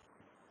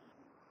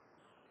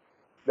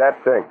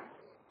 That thing.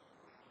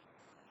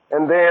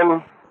 And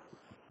then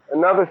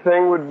another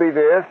thing would be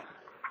this.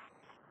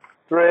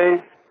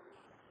 3.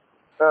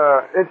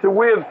 It's a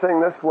weird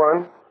thing, this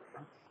one.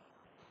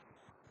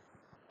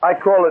 I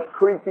call it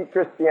creepy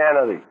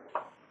Christianity.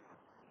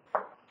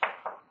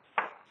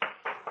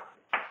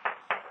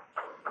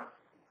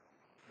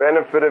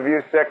 Benefit of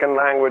you second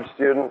language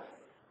students.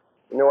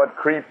 You know what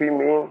creepy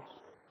means?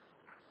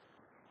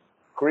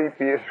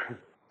 Creepy is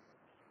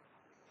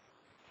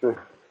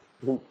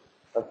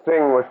a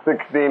thing with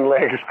 16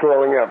 legs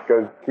crawling up.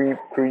 Goes creep,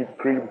 creep,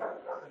 creep.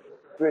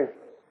 See?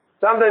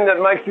 Something that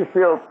makes you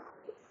feel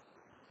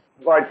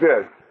like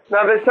this.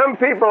 Now, there's some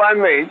people I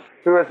meet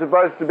who are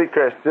supposed to be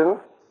Christians,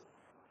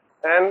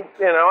 and,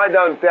 I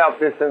don't doubt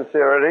their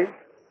sincerity,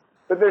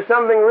 but there's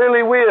something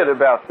really weird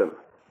about them.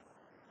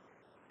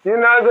 Do you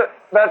know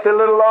that the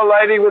little old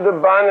lady with the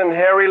bun and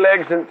hairy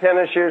legs and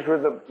tennis shoes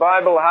with the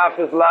Bible half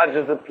as large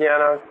as a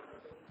piano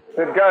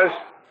that goes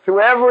to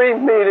every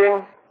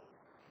meeting,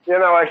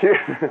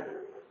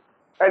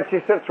 and she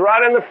sits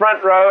right in the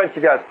front row and she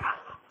goes,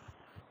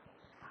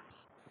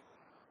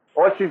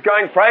 or she's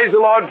going, praise the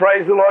Lord,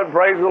 praise the Lord,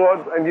 praise the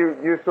Lord, and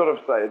you sort of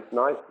say, it's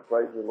nice to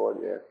praise the Lord,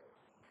 yeah.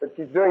 But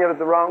she's doing it at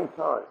the wrong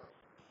time.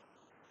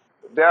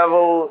 The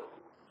devil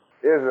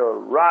is a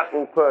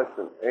rotten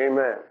person.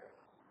 Amen.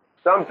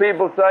 Some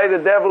people say the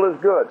devil is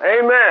good.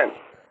 Amen.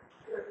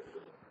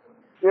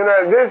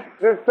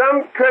 There's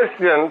some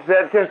Christians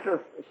that just are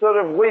sort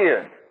of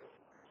weird.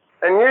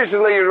 And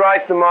usually you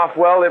write them off,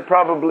 well, they're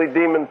probably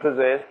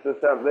demon-possessed or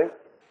something.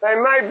 They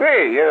may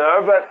be,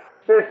 but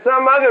there's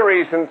some other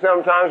reason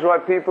sometimes why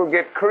people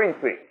get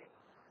creepy.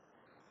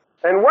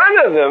 And one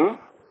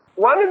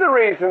of the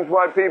reasons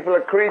why people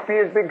are creepy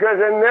is because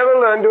they never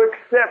learn to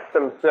accept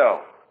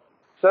themselves.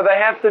 So they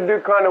have to do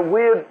kind of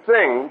weird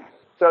things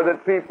so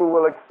that people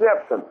will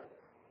accept them.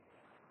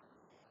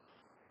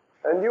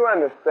 And you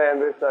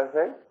understand this, I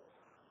think.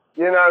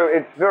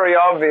 It's very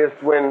obvious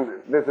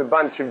when there's a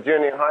bunch of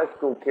junior high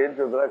school kids,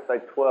 or let's say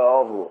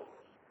 12, or,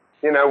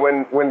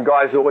 when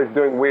guys are always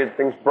doing weird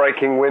things,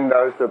 breaking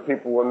windows so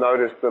people will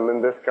notice them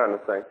and this kind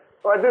of thing.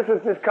 Right, this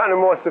is just kind of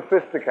more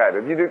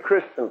sophisticated. You do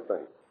Christian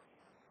things.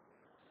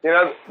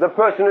 The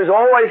person who's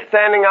always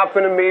standing up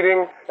in a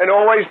meeting and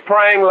always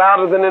praying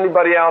louder than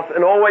anybody else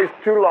and always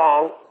too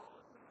long.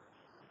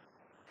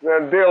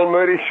 Bill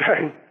Moody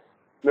saying,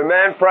 the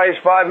man prays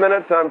 5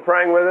 minutes, I'm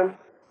praying with him.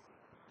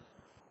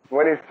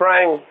 When he's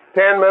praying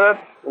 10 minutes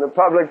in a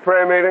public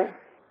prayer meeting,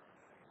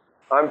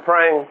 I'm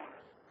praying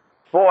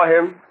for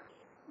him.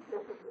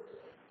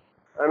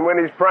 And when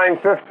he's praying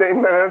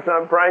 15 minutes,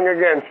 I'm praying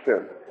against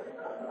him.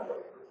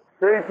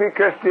 Creepy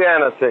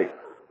Christianity.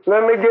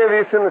 Let me give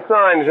you some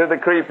signs of the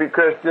creepy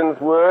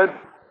Christian's words.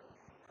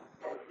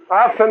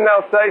 Often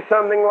they'll say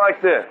something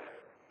like this.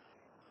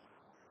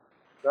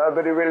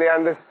 Nobody really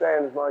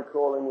understands my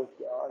calling with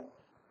God.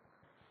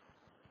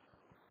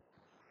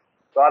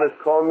 God has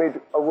called me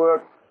to a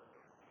work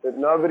that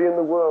nobody in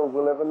the world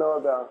will ever know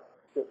about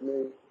except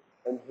me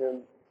and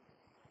Him.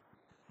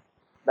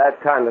 That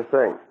kind of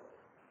thing.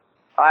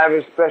 I have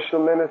a special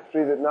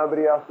ministry that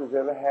nobody else has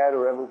ever had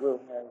or ever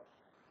will have.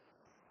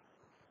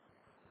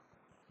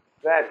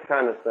 That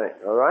kind of thing,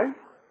 all right?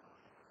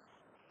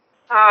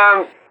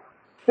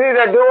 See,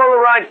 they do all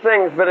the right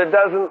things, but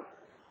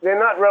they're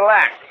not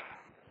relaxed.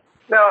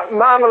 Now,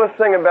 marvelous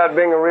thing about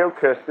being a real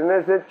Christian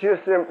is that you're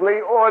simply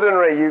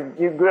ordinary.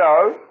 You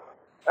grow.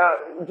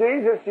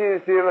 Jesus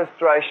used the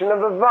illustration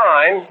of a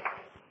vine,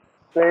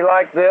 see,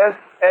 like this,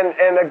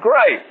 and a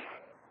grape.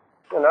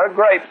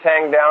 Grapes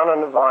hang down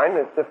on a vine.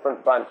 There's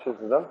different bunches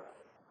of them.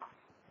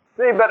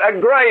 See, but a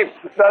grape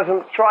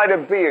doesn't try to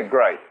be a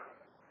grape.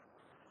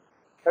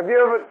 Have you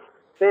ever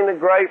seen a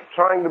grape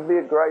trying to be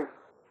a grape?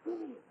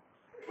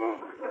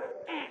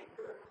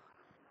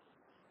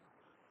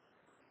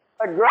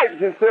 A grape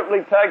just simply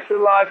takes the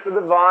life of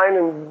the vine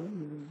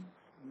and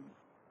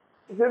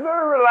it's a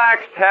very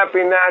relaxed,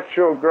 happy,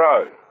 natural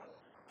growth.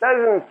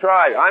 Doesn't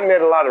try. I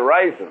met a lot of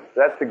raisins.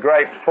 That's the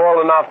grapes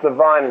falling off the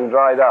vine and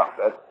dried up.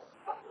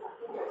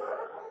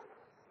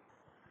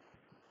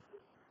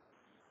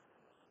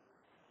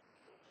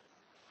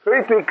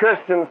 Creepy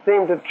Christians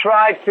seem to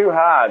try too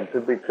hard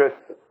to be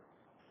Christians.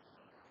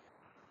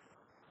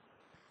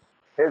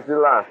 Here's the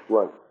last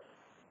one.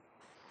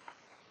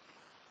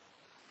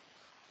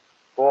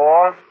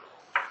 Or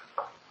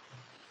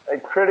a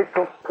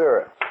critical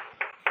spirit.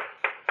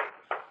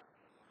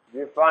 Do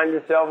you find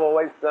yourself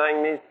always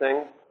saying these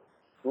things?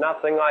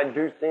 Nothing I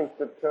do seems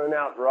to turn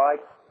out right.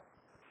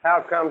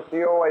 How come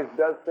she always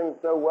does things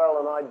so well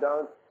and I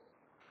don't?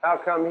 How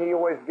come he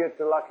always gets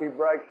the lucky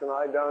breaks and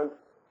I don't?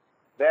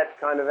 That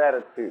kind of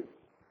attitude.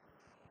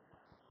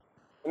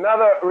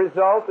 Another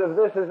result of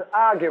this is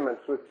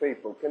arguments with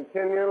people,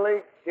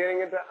 continually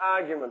getting into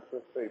arguments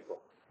with people.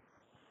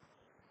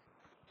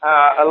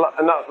 A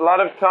lot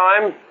of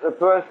times, the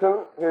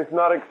person who's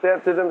not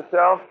accepted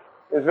himself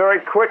is very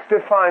quick to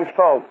find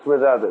faults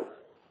with others.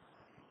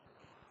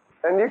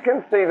 And you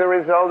can see the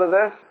result of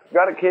this. You've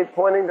got to keep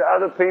pointing to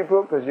other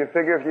people because you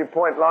figure if you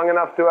point long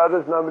enough to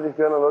others, nobody's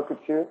going to look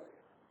at you.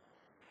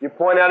 You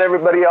point out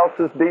everybody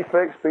else's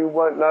defects, people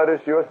won't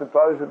notice your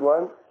supposed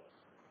one.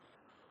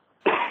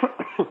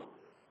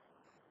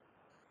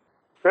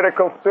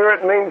 Critical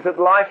spirit means that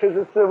life is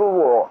a civil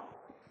war,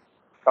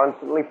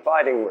 constantly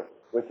fighting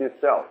with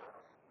yourself.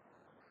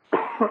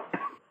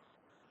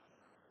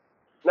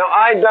 Now,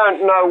 I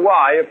don't know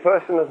why a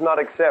person has not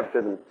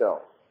accepted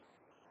himself.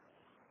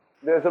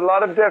 There's a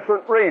lot of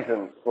different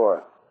reasons for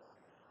it.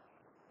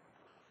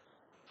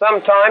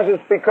 Sometimes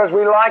it's because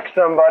we like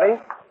somebody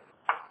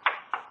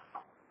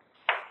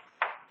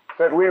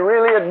that we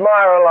really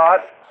admire a lot,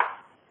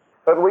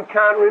 but we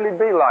can't really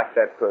be like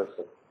that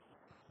person.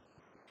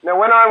 Now,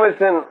 when I was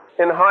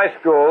in high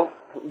school,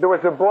 there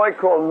was a boy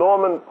called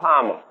Norman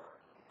Palmer.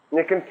 And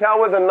you can tell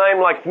with a name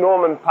like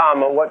Norman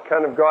Palmer what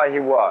kind of guy he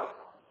was.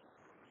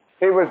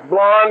 He was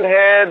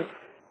blonde-haired,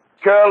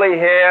 curly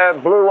hair,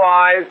 blue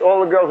eyes.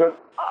 All the girls went,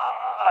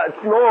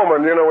 it's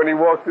Norman, when he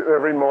walked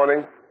every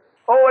morning.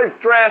 Always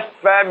dressed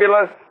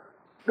fabulous,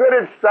 good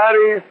at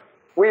studies.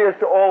 We used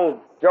to all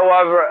go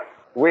over,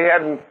 we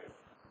hadn't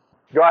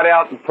got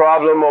out the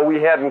problem or we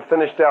hadn't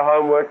finished our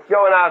homework.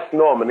 Go and ask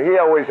Norman. He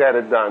always had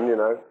it done,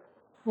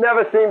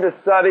 Never seemed to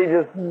study,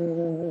 just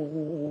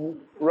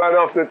run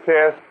off the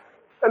test.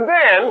 And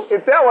then,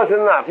 if that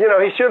wasn't enough,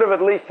 he should have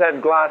at least had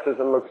glasses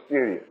and looked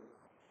studious.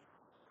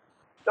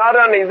 Not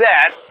only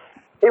that,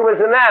 he was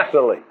an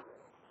athlete.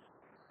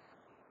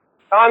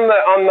 On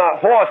the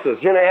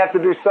horses, you have to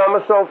do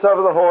somersaults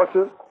over the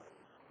horses.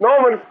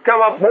 Norman would come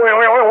up,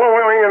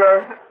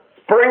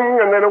 spring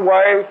and then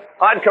away.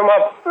 I'd come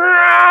up,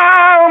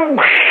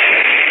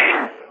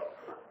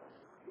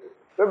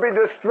 there'd be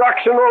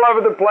destruction all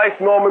over the place,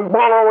 Norman,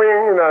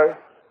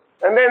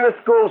 And then the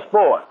school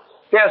sports.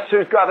 Guess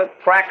who's got a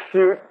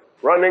tracksuit,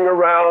 running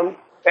around,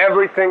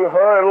 everything,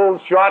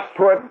 hurdles, shot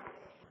put,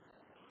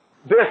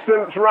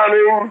 distance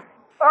running.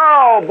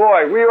 Oh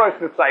boy, we used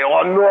to say,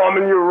 oh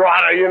Norman, you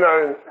runner,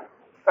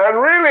 And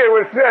really it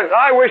was this,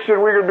 I wish that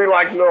we could be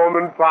like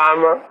Norman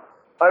Palmer.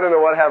 I don't know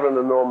what happened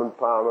to Norman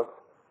Palmer.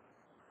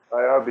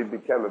 I hope he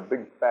became a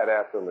big fat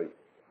athlete.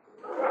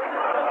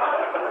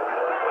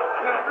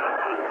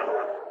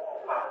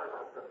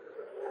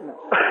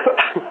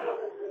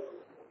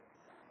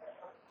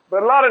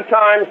 But a lot of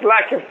times,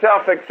 lack of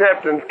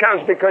self-acceptance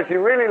comes because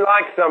you really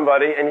like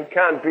somebody and you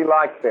can't be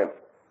like them.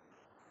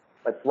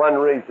 That's one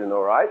reason,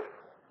 all right?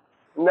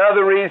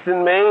 Another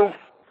reason means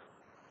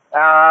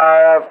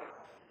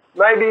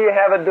maybe you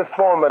have a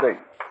deformity.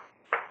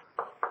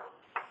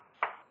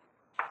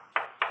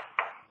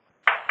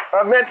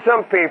 I've met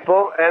some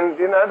people and,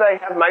 they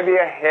have maybe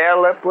a hair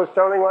lip or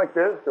something like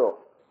this, or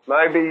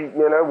maybe,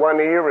 one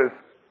ear is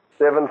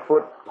 7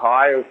 foot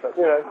high or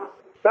something,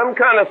 some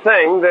kind of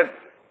thing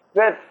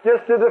that's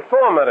just a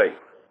deformity.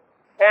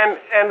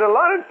 And a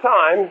lot of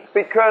times,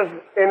 because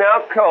in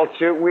our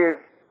culture we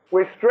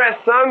stress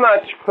so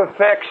much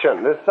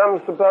perfection, there's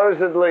some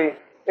supposedly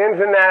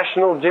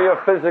international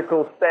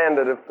geophysical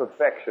standard of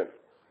perfection.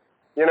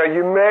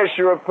 You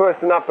measure a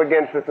person up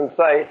against it and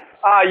say,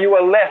 you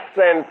are less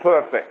than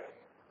perfect.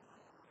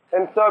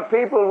 And so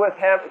people with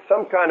have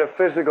some kind of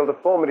physical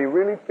deformity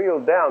really feel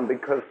down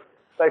because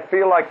they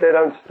feel like they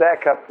don't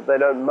stack up, that they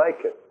don't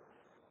make it.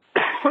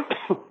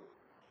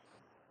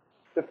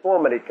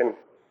 Deformity can...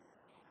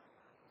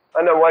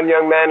 I know one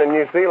young man in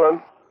New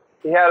Zealand,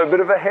 he had a bit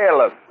of a hair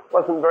lip.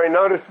 Wasn't very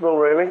noticeable,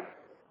 really.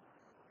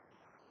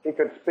 He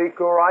could speak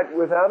all right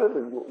without it.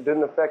 It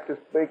didn't affect his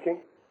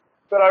speaking.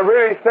 But I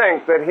really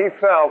think that he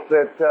felt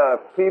that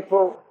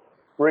people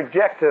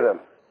rejected him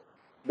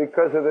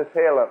because of this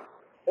hair lip.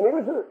 And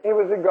he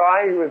was a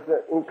guy who was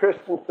in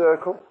Christian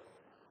circles.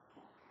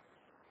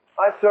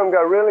 I saw him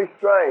go really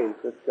strange,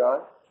 this guy.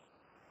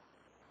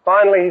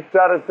 Finally, he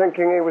started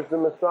thinking he was the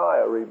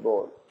Messiah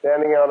reborn,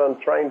 standing out on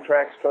train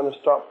tracks trying to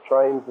stop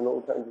trains and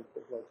all kinds of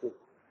stuff like this.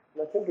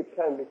 And I think it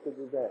came because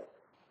of that.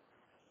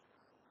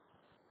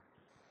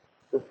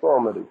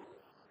 Deformity.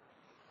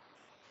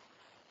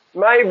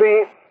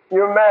 Maybe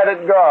you're mad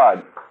at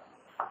God.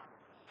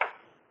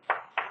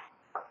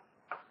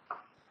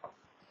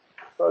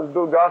 So as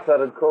Bill Gossard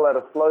would call that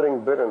a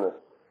floating bitterness.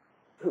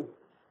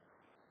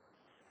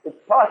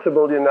 It's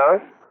possible,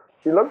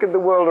 if you look at the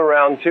world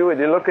around you and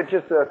you look at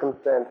your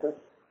circumstances,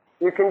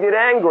 you can get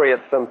angry at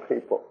some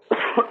people.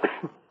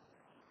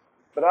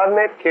 But I've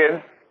met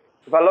kids,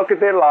 if I look at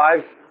their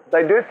lives,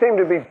 they do seem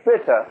to be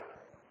bitter,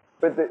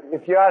 but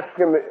if you ask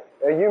them,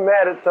 are you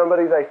mad at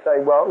somebody, they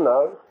say, well,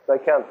 no, they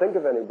can't think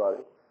of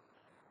anybody.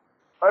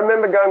 I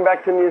remember going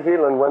back to New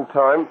Zealand one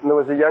time, and there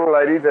was a young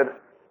lady that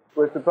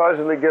was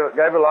supposedly gave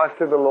her life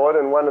to the Lord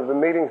in one of the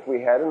meetings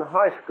we had in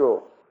high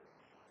school.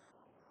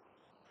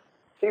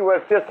 She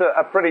was just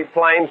a pretty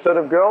plain sort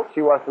of girl.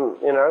 She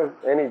wasn't,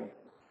 any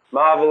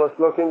marvelous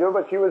looking girl,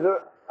 but she was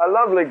a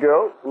lovely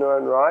girl in her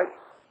own right.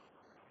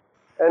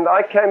 And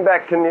I came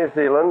back to New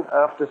Zealand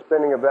after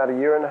spending about a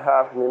year and a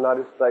half in the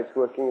United States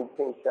working in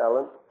King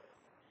Challenge.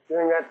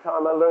 During that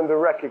time, I learned to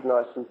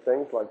recognize some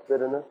things like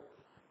bitterness.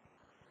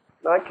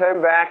 And I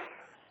came back,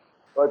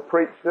 I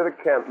preached at a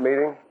camp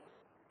meeting,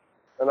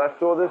 and I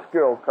saw this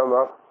girl come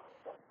up.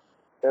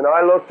 And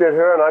I looked at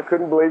her, and I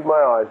couldn't believe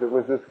my eyes. It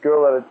was this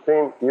girl that had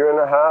seen a year and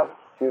a half.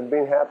 She had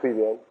been happy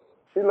then.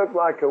 She looked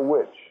like a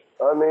witch.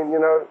 I mean,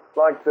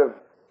 like the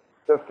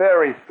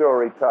fairy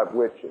story type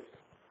witches.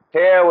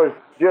 Hair was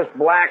just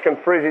black and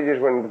frizzy, just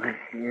went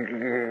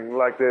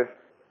like this,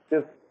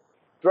 just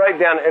straight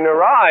down. And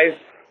her eyes,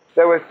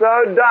 they were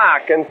so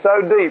dark and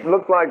so deep,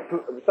 looked like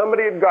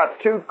somebody had got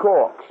two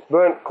corks,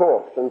 burnt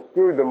corks, and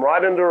screwed them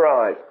right into her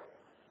eyes.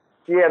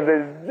 She had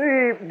this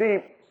deep,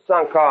 deep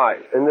sunk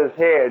eyes, and this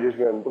hair just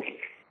going,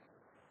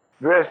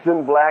 dressed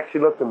in black. She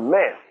looked a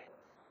mess.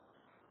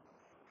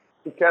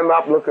 She came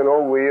up looking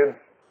all weird,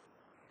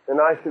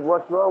 and I said,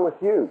 what's wrong with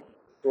you?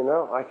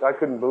 I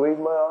couldn't believe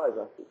my eyes.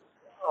 I said,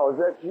 oh, is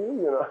that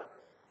you?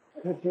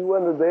 Is you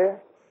under there?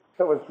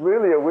 So it's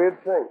really a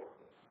weird thing.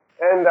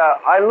 And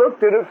I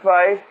looked at her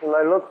face, and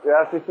I looked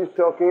after she's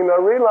talking, and I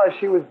realized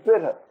she was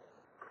bitter.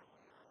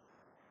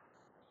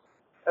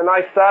 And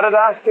I started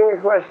asking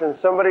her questions.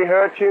 Somebody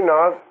hurt you?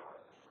 No.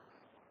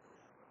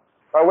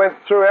 I went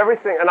through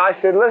everything, and I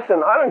said,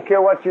 listen, I don't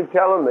care what you're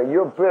telling me.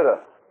 You're bitter.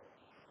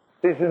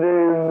 She said,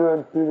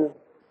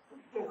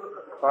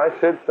 I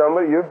said,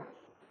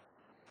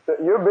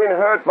 you've been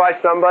hurt by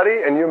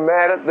somebody, and you're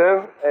mad at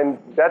them, and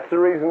that's the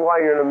reason why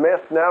you're in a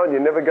mess now, and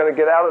you're never going to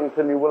get out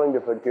until you're willing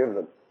to forgive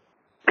them.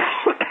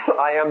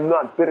 I am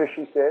not bitter,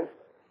 she said.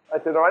 I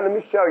said, all right, let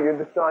me show you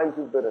the signs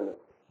of bitterness.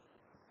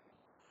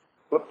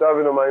 Flipped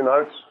over to my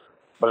notes.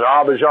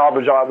 Bazaar, bazaar,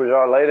 bazaar,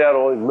 bazaar. Laid out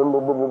all these. Blah,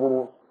 blah, blah,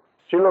 blah.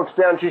 She looks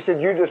down. She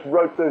said, you just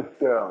wrote those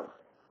down.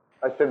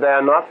 I said, they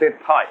are not. They're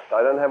typed.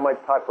 I don't have my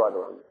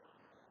typewriter on me.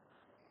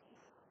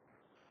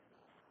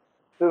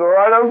 She said, all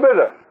right, I'm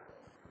bitter.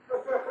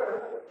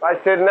 I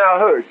said, now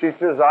who? She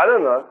says, I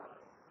don't know.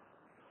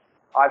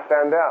 I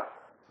found out.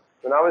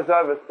 When I was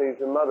overseas,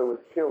 her mother was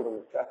killed in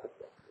a traffic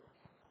accident.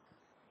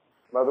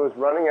 Mother was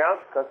running out,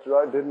 crossed the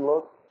road, didn't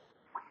look.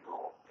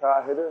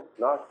 Car hit her,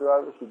 knocked her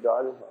over, she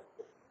died in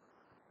hospital.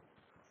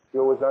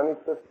 Girl was only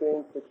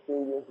 15,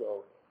 16 years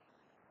old.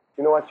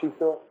 You know what she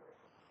thought?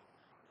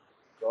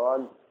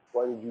 God,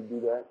 why did you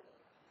do that?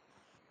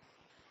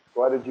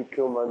 Why did you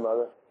kill my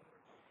mother?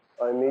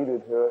 I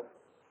needed her.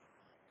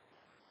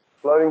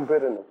 Floating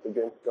bitterness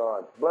against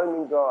God,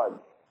 blaming God.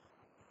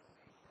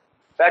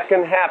 That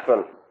can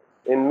happen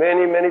in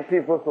many, many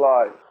people's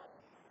lives.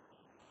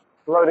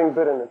 Floating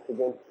bitterness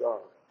against God.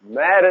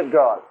 Mad at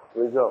God.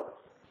 Results.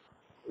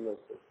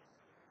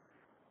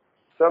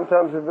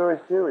 Sometimes a very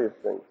serious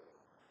thing.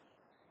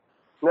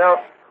 Now,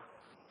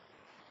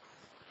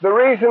 the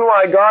reason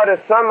why God is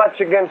so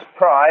much against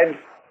pride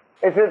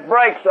is it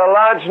breaks a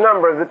large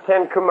number of the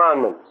 10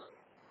 Commandments.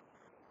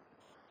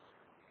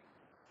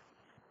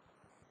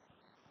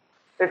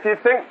 If you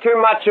think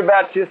too much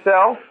about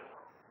yourself,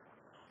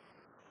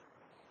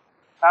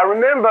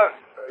 remember,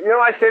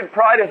 I said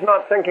pride is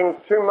not thinking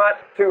too much,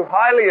 too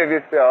highly of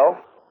yourself,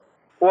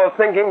 or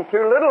thinking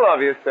too little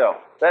of yourself.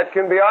 That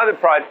can be either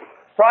pride.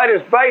 Pride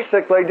is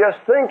basically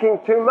just thinking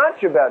too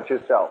much about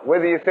yourself,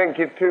 whether you think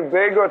you're too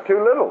big or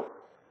too little.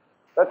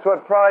 That's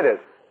what pride is.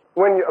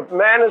 When a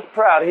man is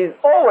proud, he's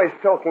always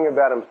talking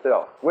about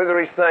himself. Whether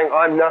he's saying,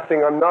 I'm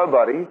nothing, I'm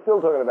nobody, he's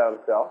still talking about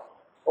himself.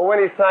 Or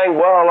when he's saying,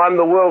 well, I'm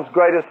the world's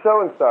greatest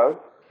so-and-so,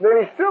 then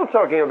he's still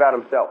talking about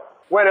himself.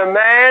 When a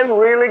man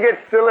really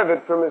gets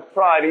delivered from his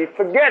pride, he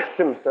forgets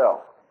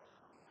himself.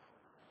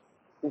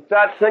 He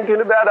starts thinking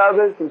about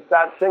others, he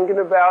starts thinking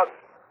about,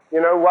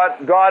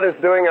 what God is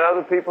doing in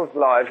other people's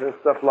lives and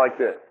stuff like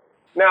this.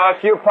 Now,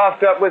 if you're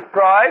puffed up with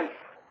pride,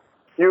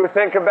 you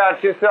think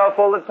about yourself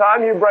all the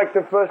time, you break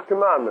the first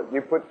commandment.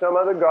 You put some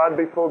other God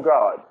before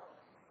God.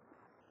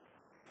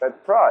 That's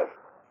pride.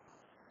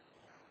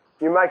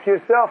 You make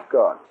yourself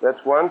God. That's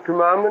one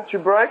commandment you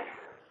break.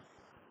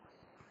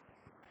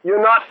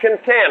 You're not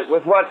content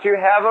with what you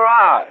have or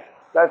are.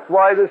 That's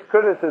why there's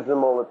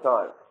criticism all the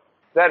time.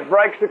 That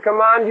breaks the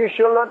command, you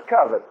shall not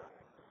covet.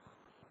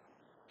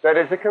 That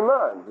is a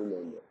command,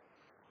 remember.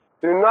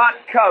 Do not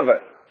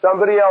covet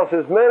somebody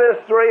else's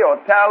ministry or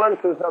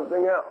talents or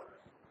something else.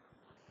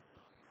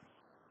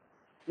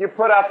 You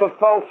put up a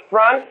false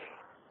front,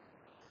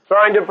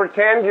 trying to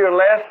pretend you're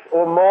less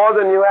or more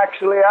than you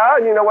actually are.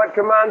 And you know what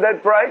command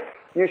that breaks?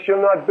 You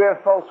shall not bear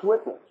false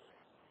witness.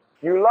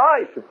 You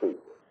lie to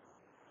people.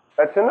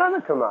 That's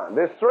another command.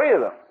 There's 3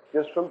 of them.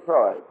 just from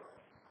pride.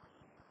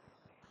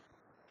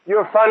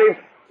 Your funny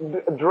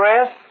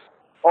dress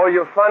or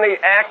your funny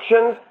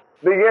actions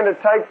begin to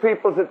take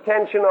people's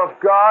attention off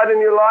God in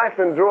your life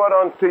and draw it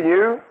onto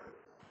you.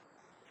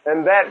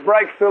 And that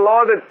breaks the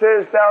law that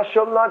says, thou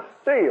shalt not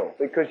steal,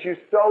 because you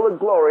stole the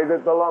glory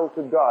that belonged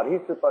to God. He's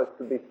supposed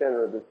to be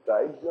center of the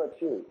stage, not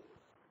you.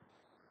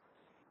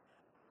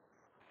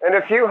 And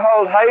if you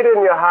hold hate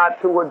in your heart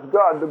towards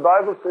God, the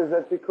Bible says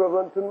that's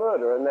equivalent to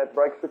murder, and that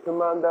breaks the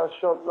command, thou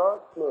shalt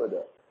not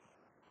murder.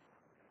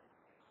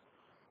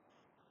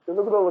 So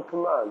look at all the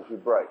commands you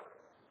break.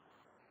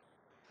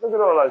 Look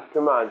at all those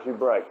commands you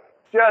break,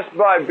 just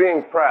by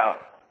being proud.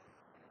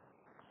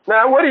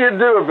 Now, what do you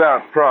do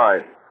about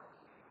pride?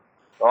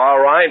 All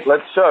right,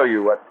 let's show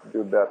you what to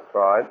do about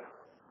pride.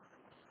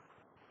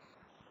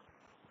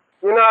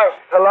 You know,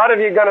 a lot of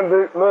you are going to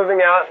be moving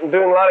out and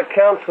doing a lot of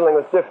counseling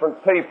with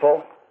different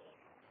people.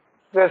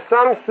 There's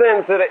some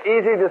sins that are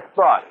easy to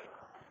spot.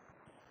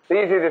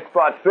 Easy to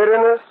spot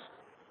bitterness.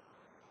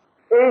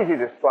 Easy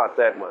to spot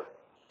that one.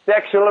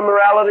 Sexual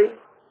immorality.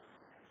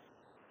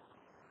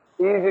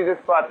 Easy to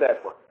spot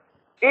that one.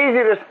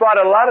 Easy to spot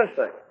a lot of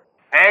things.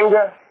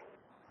 Anger.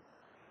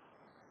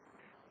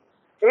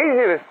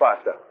 Easy to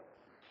spot them.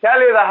 Tell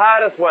you the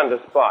hardest one to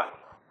spot.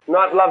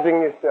 Not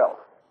loving yourself.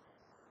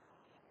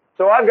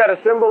 So I've got a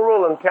simple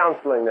rule in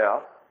counseling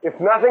now. If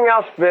nothing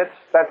else fits,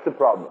 that's the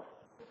problem.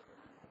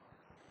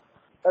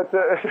 It's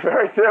a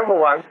very simple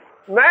one.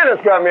 Man has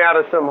got me out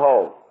of some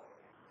hole.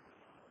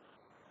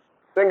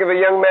 Think of a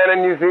young man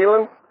in New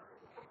Zealand.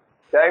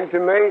 Came to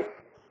me.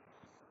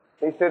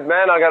 He said,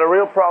 man, I got a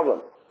real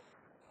problem.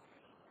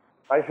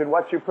 I said,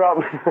 what's your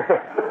problem?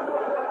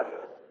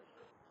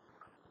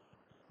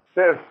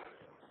 Says,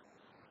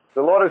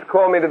 the Lord has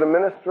called me to the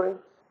ministry.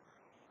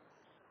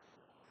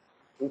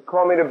 He's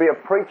called me to be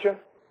a preacher.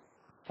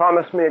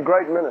 Promised me a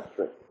great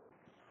ministry.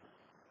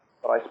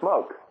 But I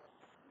smoke.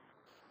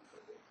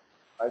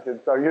 I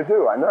said, so you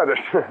do, I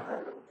noticed.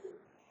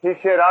 He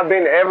said, I've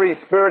been to every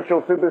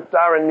spiritual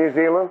superstar in New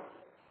Zealand.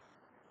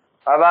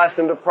 I've asked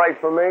them to pray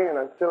for me, and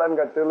I still haven't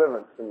got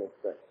deliverance from this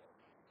thing.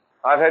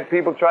 I've had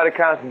people try to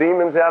cast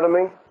demons out of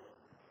me.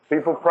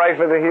 People pray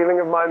for the healing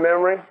of my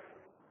memory.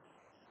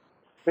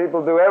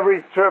 People do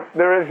every trip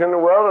there is in the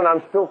world, and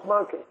I'm still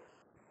smoking.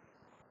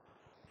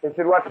 He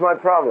said, what's my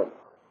problem?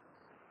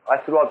 I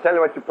said, well, I'll tell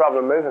you what your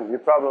problem isn't. Your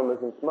problem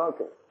isn't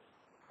smoking.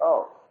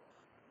 Oh.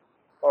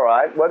 All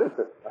right, what is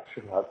it? I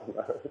said, I don't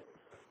know.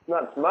 It's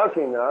not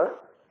smoking, no.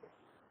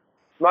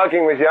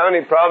 Smoking was your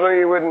only problem.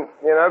 You wouldn't,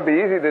 be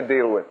easy to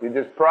deal with. You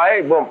just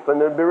pray, boom, and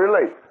there'd be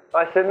relief.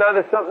 I said, no,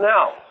 there's something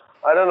else.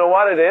 I don't know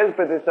what it is,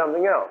 but there's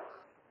something else.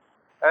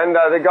 And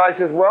the guy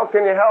says, well,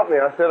 can you help me?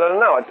 I said, I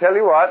don't know. I tell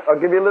you what, I'll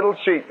give you a little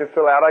sheet to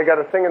fill out. I got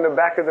a thing in the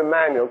back of the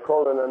manual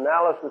called an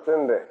analysis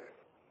index.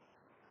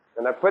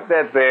 And I put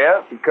that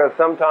there because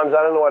sometimes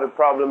I don't know what a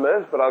problem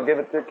is, but I'll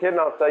give it to a kid and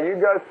I'll say, you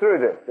go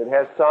through this. It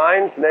has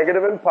signs,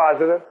 negative and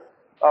positive,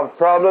 of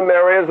problem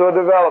areas or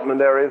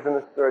development areas in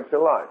the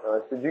spiritual life. And I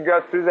said, you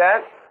go through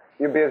that.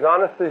 You'll be as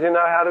honest as you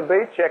know how to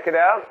be. Check it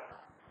out.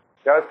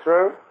 Go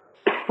through.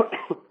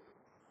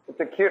 It's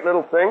a cute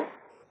little thing.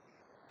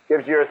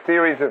 Gives you a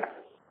series of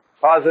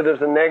positives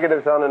and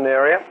negatives on an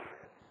area.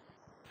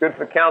 Good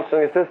for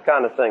counseling. It's this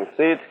kind of thing.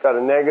 See, it's got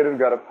a negative,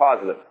 got a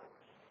positive.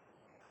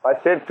 I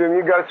said to him,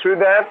 you go through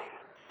that.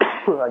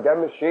 I gave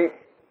him a sheet.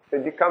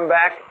 Said, you come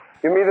back,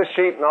 give me the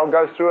sheet, and I'll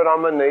go through it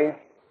on my knees,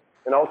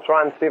 and I'll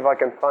try and see if I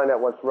can find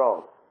out what's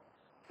wrong.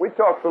 We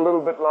talked a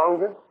little bit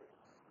longer.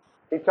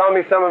 He told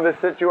me some of his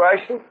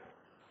situations.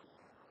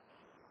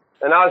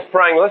 And I was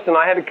praying. Listen,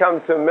 I had to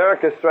come to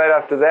America straight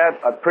after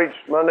that. I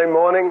preached Monday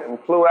morning and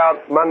flew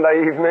out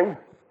Monday evening.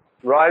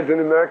 Rides in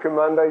America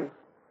Monday,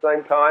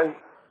 same time,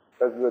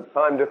 because of the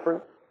time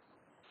difference.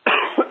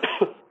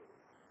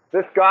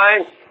 This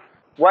guy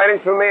waiting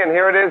for me, and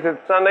here it is, it's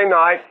Sunday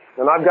night,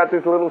 and I've got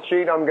this little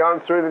sheet I'm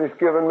going through that he's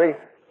given me,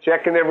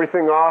 checking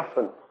everything off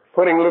and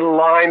putting little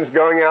lines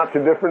going out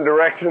to different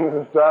directions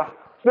and stuff.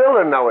 Still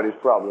didn't know what his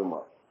problem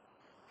was.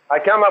 I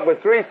come up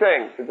with 3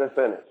 things at the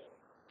finish.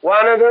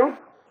 One of them,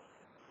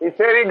 he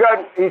said he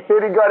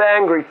got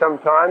angry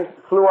sometimes,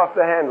 flew off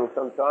the handle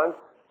sometimes.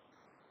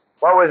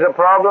 What was the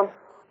problem?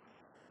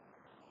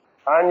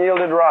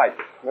 Unyielded rights.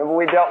 Remember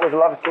we dealt with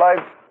love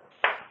slaves?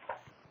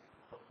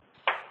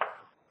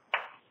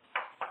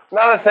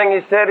 Another thing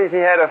he said is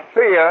he had a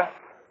fear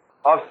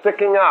of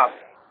sticking up,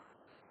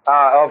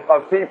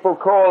 of people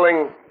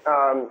calling,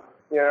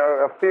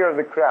 a fear of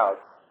the crowd.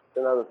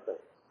 Another thing.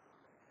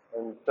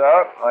 And so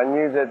I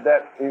knew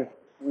that he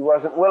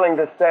wasn't willing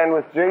to stand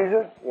with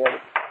Jesus. He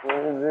had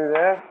to do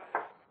that.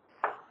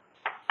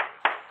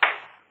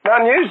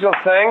 An unusual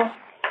thing.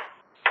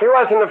 He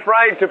wasn't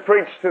afraid to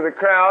preach to the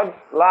crowd,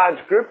 large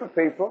group of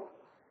people.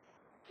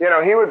 He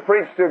would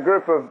preach to a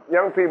group of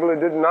young people who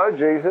didn't know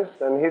Jesus,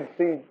 and he'd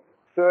see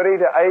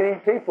 30 to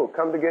 80 people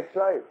come to get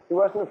saved. He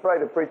wasn't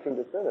afraid of preaching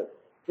to sinners.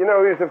 You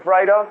know who he was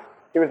afraid of?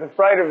 He was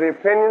afraid of the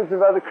opinions of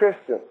other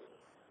Christians,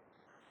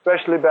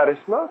 especially about his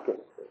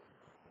smoking.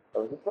 That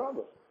was the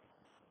problem.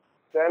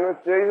 Stand with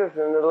Jesus.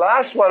 And the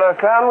last one I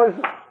found was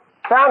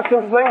found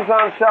some things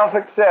on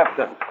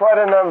self-acceptance, quite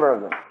a number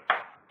of them.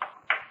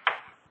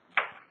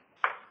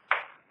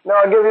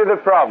 Now I'll give you the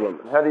problem.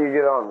 How do you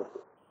get on with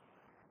it?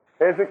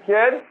 Here's a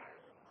kid.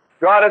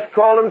 God has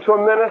called him to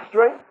a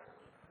ministry.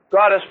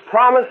 God has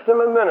promised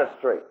him a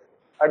ministry.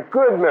 A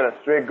good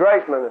ministry, a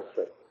great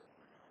ministry.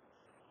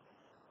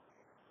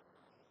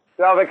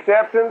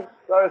 Self-acceptance,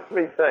 those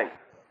three things.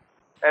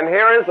 And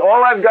here is,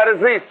 all I've got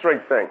is these three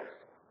things.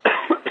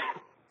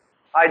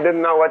 I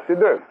didn't know what to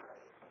do.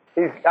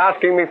 He's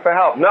asking me for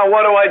help. Now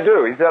what do I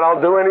do? He said,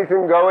 I'll do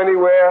anything, go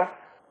anywhere,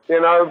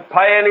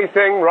 pay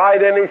anything,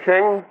 write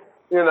anything.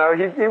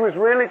 He was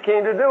really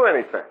keen to do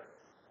anything.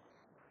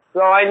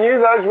 So I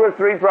knew those were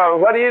three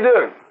problems. What do you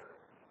do?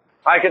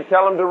 I could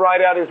tell him to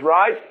write out his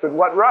rights, but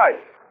what rights?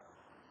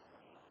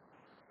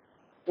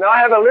 Now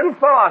I have a little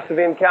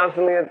philosophy in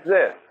counseling. It's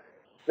this,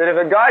 that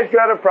if a guy's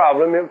got a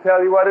problem, he'll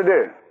tell you what it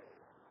is.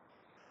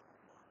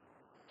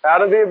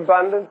 Out of the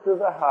abundance of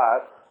the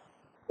heart,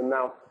 the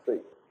mouth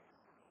speaks.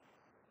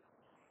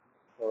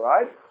 All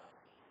right?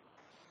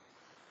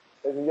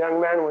 There's a young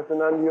man with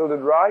an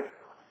unyielded right.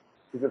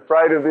 He's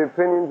afraid of the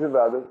opinions of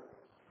others.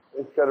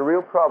 He's got a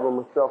real problem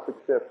with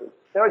self-acceptance.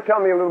 Now, tell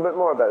me a little bit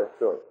more about his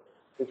story.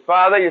 His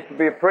father used to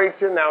be a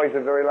preacher. Now he's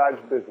a very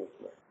large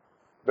businessman.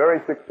 Very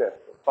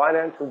successful.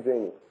 Financial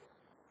genius.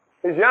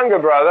 His younger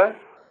brother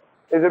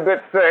is a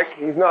bit thick.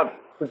 He's not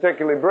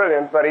particularly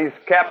brilliant, but he's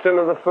captain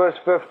of the first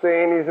 15.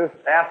 He's an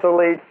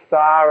athlete,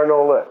 star, and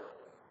all this.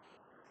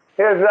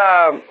 His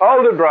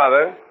older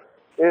brother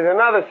is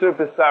another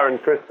superstar in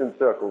Christian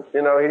circles. He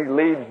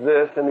leads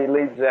this and he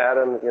leads that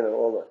and,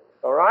 all this.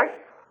 All right?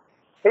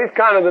 He's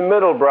kind of the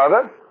middle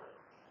brother.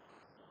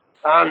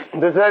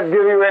 Does that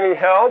give you any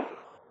help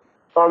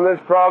on this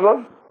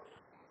problem?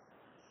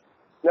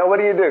 Now, what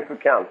do you do for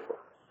counsel?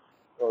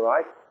 All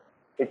right?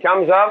 He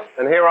comes up,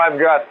 and here I've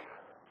got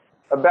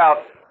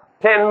about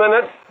 10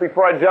 minutes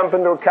before I jump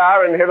into a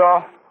car and head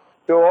off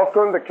to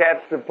Auckland to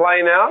catch the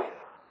plane out.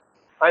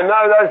 I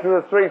know those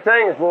are the three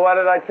things. Well, what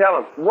did I tell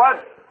him?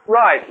 What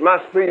right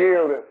must be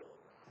yielded?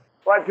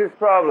 What's his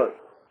problem?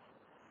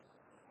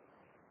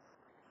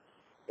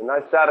 And I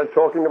started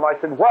talking to him. I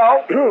said,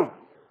 well,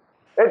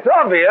 it's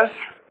obvious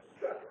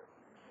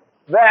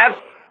that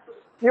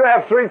you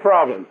have three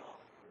problems,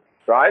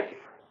 right?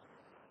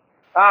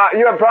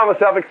 You have problem with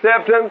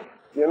self-acceptance,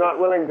 you're not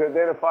willing to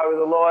identify with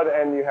the Lord,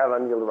 and you have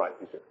unyielded rights.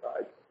 He said,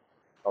 right.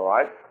 All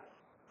right.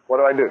 What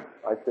do I do?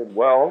 I said,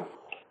 well,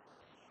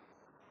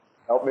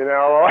 help me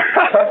now, Lord.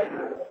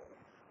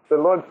 The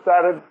Lord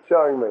started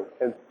showing me.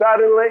 And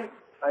suddenly,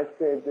 I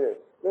said this,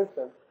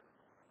 listen,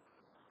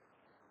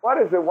 what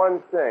is the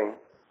one thing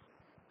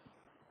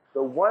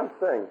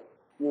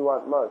you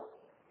want most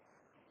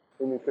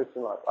in your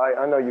Christian life?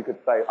 I know you could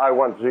say, I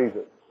want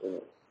Jesus.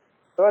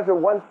 So what's the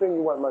one thing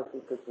you want most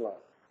in your Christian life?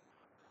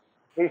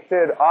 He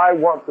said, I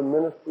want the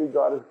ministry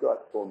God has got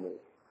for me.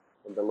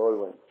 And the Lord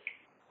went,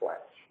 flash.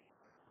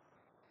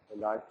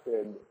 And I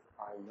said,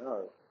 I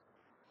know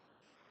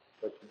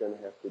what you're going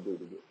to have to do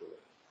to get delivered.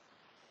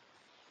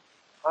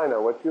 I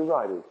know what your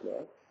right is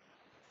now.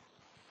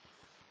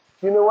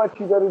 You know what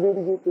you got to do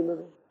to get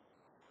delivered?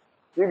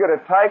 You got to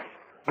take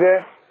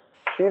this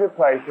sheet of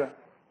paper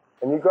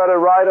and you got to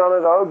write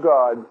on it, oh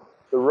God,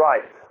 the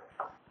right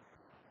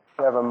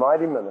to have a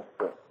mighty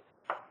ministry.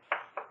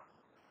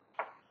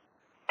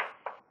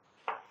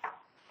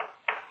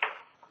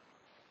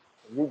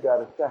 And you got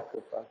to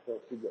sacrifice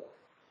that to God.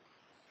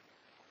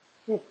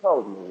 He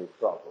told me his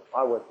problem.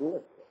 I wasn't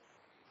listening.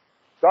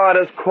 God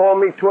has called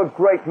me to a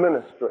great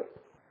ministry.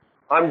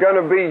 I'm going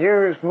to be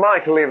used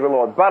mightily of the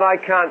Lord, but I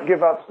can't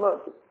give up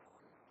smoking.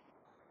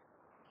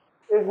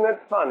 Isn't it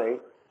funny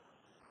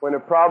when a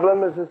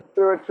problem is a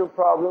spiritual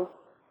problem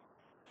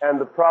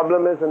and the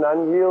problem is an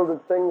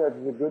unyielded thing that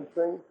is a good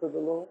thing for the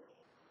Lord?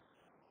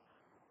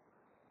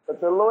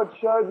 But the Lord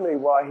showed me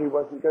why he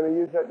wasn't going to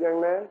use that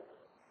young man.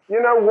 You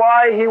know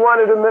why he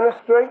wanted a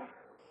ministry?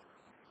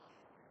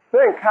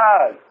 Think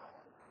hard.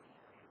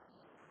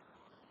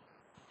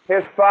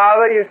 His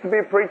father used to be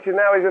a preacher,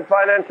 now he's a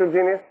financial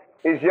genius.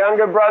 His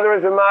younger brother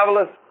is a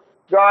marvelous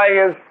guy.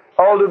 His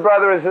older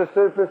brother is a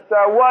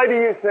superstar. Why do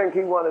you think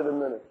he wanted a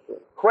ministry?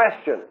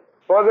 Question.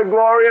 For the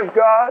glory of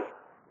God?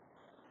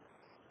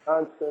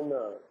 Answer,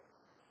 no.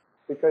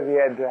 Because he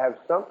had to have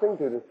something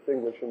to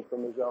distinguish him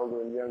from his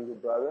older and younger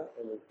brother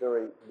and his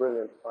very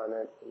brilliant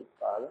financial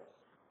father.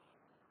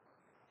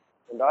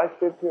 And I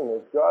said to him,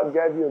 if God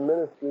gave you a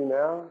ministry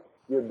now,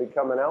 you'd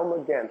become an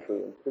Alma Gantry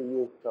in 2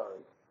 years'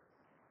 time.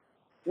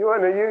 You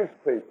want to use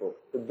people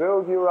to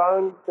build your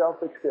own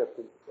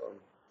self-acceptance from.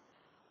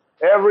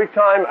 Every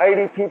time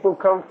 80 people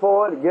come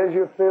forward, it gives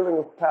you a feeling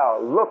of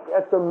power. Look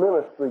at the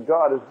ministry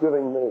God is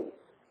giving me.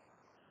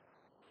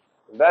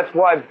 And that's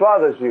why it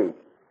bothers you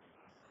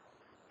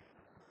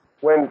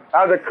when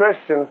other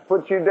Christians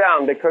put you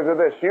down because of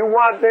this. You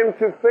want them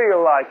to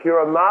feel like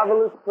you're a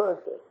marvelous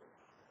person.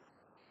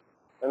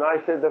 And I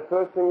said, the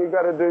first thing you've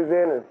got to do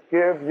then is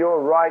give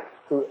your rights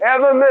to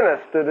ever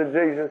minister to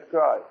Jesus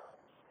Christ.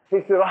 He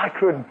said, I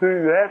couldn't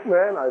do that,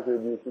 man. I said,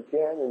 yes, you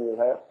can, and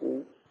you'll have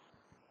to.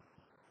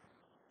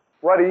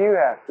 What do you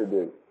have to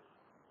do?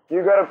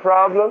 You got a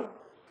problem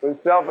with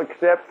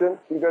self-acceptance,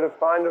 you got to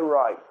find a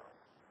right.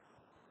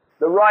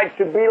 The right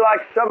to be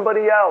like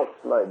somebody else,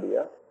 maybe,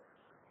 yeah?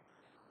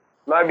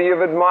 Maybe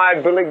you've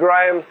admired Billy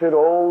Graham, said,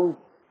 oh,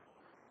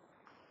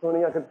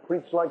 only I could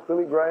preach like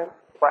Billy Graham,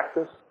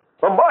 practice.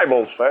 The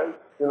Bible says,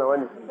 you know,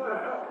 and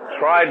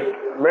tried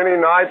many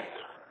nights.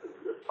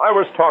 I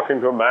was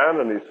talking to a man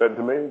and he said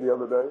to me the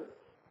other day,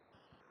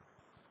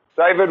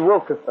 David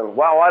Wilkerson,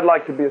 wow, I'd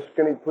like to be a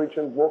skinny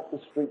preacher and walk the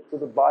streets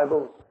with the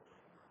Bible.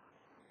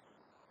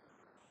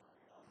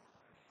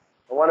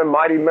 I want a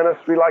mighty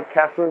ministry like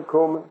Catherine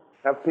Kuhlman,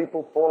 have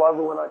people fall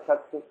over when I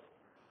touch them.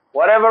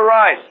 Whatever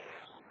rights,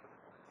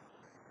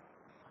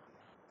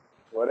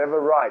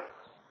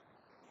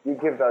 you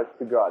give those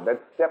to God.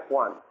 That's step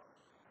one.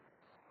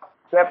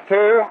 Step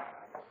two,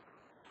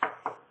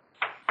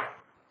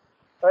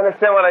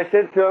 understand what I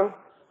said to him?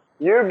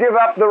 You give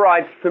up the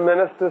rights to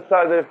minister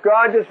so that if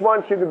God just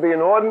wants you to be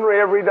an ordinary,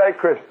 everyday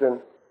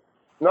Christian,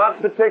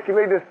 not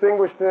particularly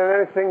distinguished in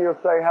anything, you'll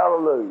say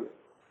hallelujah.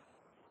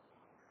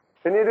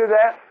 Can you do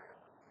that?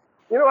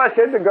 You know, I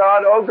said to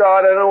God, oh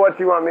God, I don't know what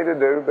you want me to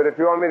do, but if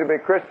you want me to be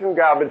a Christian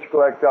garbage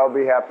collector, I'll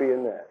be happy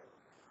in that.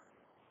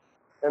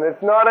 And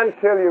it's not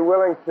until you're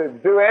willing to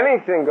do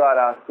anything God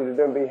asks you to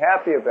do and be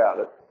happy about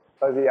it,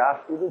 because He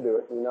asks you to do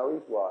it, you know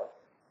He's wise,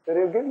 that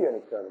He'll give you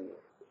any kind of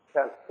ministry. You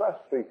can't trust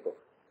people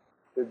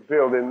that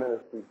build in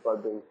ministries by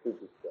being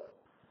superstars.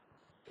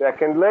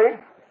 Secondly,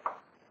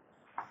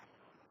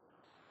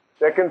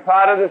 second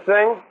part of the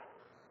thing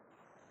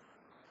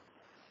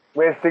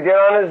was to get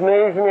on his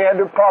knees and he had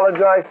to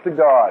apologize to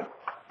God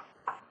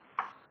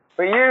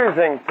for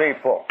using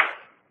people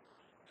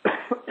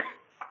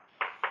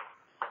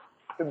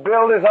to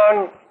build his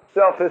own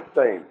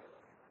self-esteem.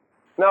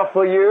 Now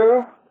for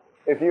you,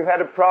 if you've had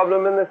a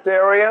problem in this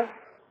area,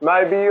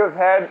 maybe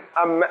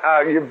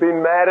you've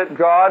been mad at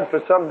God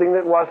for something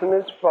that wasn't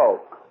His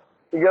fault.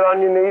 You get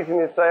on your knees and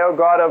you say, oh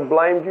God, I've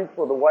blamed you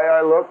for the way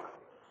I look.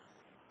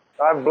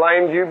 I've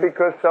blamed you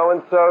because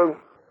so-and-so,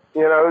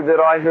 you know, that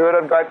I heard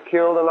I got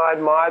killed and I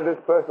admired this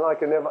person.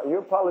 You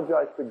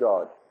apologize to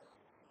God.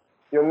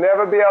 You'll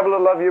never be able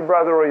to love your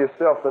brother or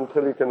yourself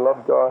until you can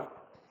love God.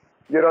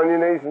 Get on your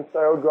knees and say,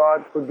 oh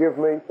God, forgive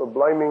me for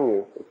blaming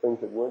you for things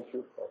that weren't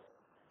your fault.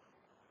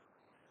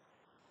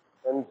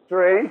 And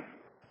three,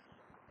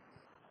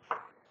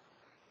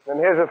 and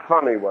here's a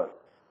funny one.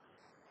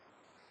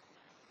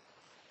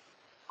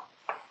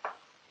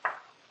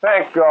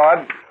 Thank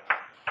God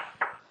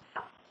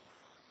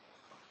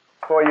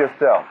for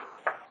yourself.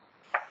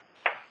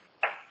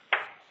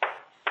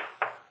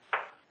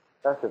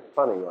 That's a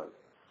funny one.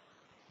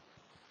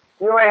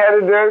 You know what he had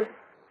to do?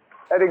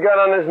 He had to get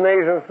on his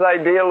knees and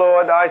say, dear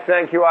Lord, I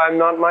thank you, I'm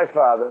not my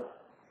father,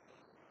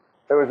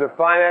 who was a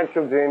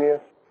financial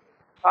genius.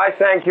 I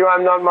thank you,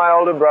 I'm not my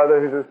older brother,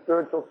 who's a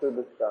spiritual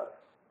superstar.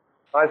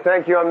 I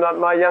thank you, I'm not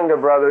my younger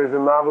brother, who's a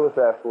marvelous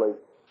athlete.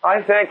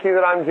 I thank you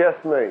that I'm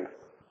just me.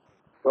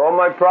 With all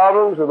my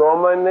problems, with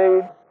all my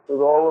needs,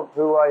 with all of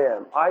who I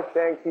am. I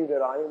thank you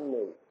that I am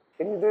me.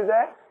 Can you do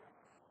that?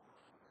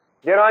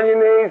 Get on your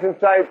knees and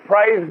say,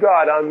 praise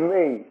God, I'm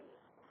me.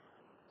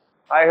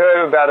 I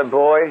heard about a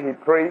boy, he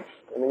preached,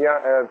 and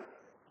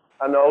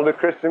an older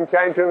Christian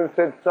came to him and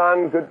said,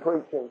 son, good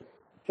preaching.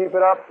 Keep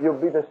it up,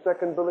 you'll be the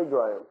second Billy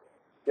Graham.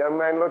 The young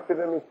man looked at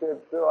him and said,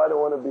 sir, I don't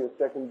want to be a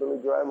second Billy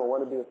Graham, I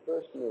want to be a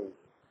first me.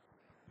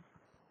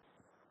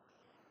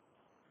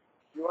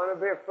 You want to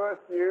be a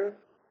first you?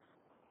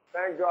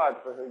 Thank God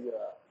for who you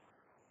are.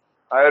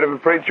 I heard of a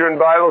preacher in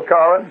Bible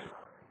college.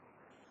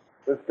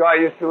 This guy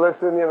used to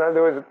listen, you know,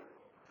 there was a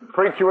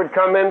preacher would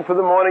come in for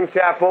the morning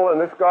chapel, and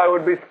this guy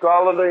would be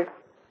scholarly,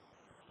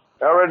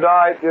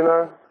 erudite, you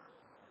know,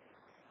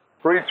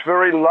 preach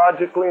very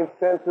logically and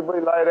sensibly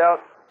laid out.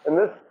 And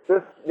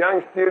this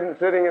young student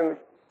sitting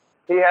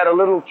he had a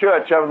little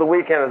church over the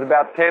weekend. It was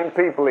about 10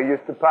 people he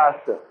used to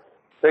pastor.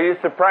 So he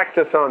used to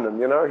practice on them,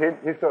 you know.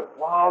 He thought,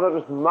 wow, that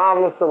was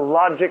marvelous, the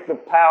logic, the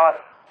power.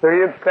 So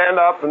he'd stand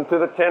up, and to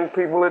the 10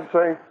 people he'd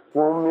say,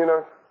 boom, you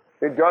know.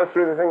 He'd go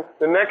through the thing.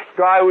 The next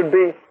guy would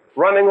be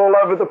running all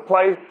over the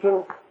place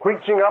and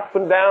preaching up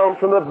and down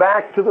from the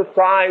back to the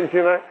sides,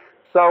 you know.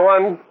 So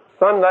one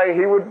Sunday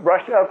he would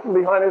rush out from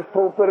behind his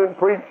pulpit and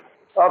preach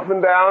up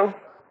and down.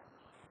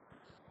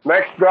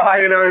 Next guy,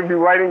 you know, he'd be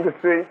waiting to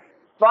see.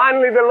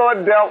 Finally the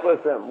Lord dealt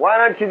with him. Why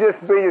don't you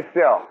just be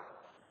yourself?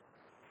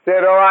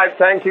 Said, all right,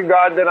 thank you,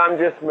 God, that I'm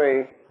just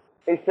me.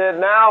 He said,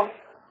 now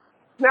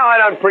I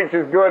don't preach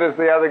as good as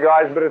the other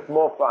guys, but it's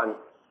more fun.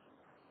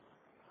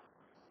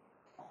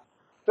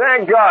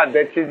 Thank God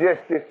that you're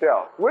just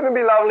yourself. Wouldn't it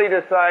be lovely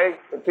to say,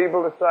 for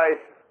people to say,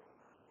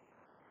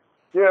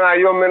 you know,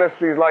 your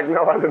ministry is like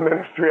no other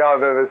ministry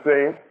I've ever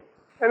seen.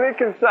 And they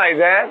can say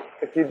that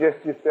if you're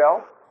just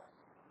yourself.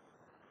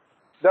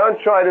 Don't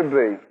try to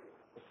be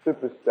a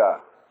superstar.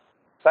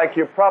 Take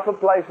your proper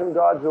place in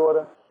God's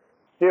order.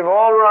 Give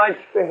all rights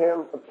to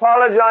Him.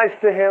 Apologize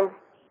to Him.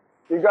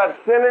 You've got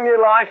sin in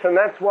your life, and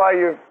that's why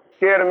you're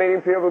scared of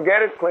meeting people.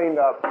 Get it cleaned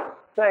up.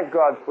 Thank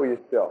God for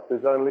yourself.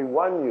 There's only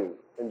one you.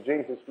 And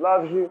Jesus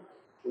loves you.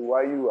 the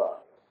way you are.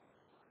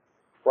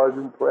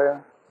 Closing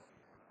prayer.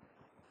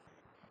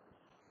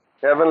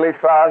 Heavenly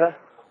Father,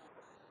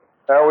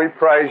 we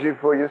praise you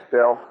for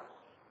yourself,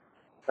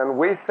 and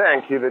we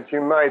thank you that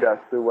you made us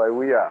the way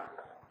we are.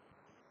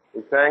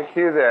 We thank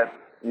you that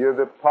you're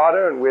the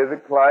potter and we're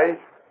the clay.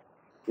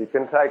 You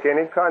can take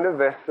any kind of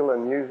vessel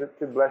and use it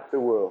to bless the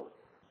world.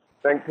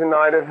 Think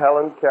tonight of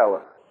Helen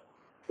Keller,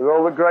 with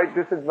all the great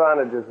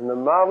disadvantages and the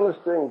marvelous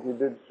things you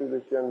did through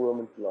this young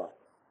woman's life.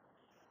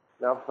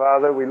 Now,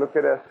 Father, we look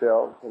at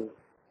ourselves and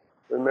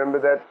remember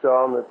that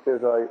psalm that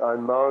says, I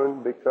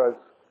moan because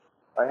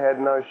I had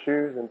no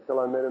shoes until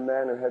I met a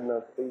man who had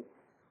no feet.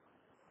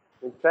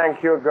 We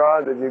thank you,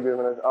 God, that you've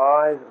given us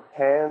eyes,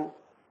 hands,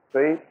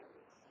 feet,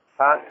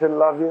 heart to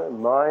love you, and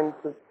mind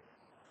to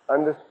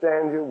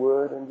understand your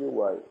word and your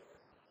ways.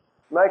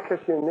 Make us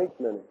unique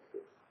ministers.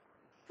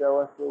 Show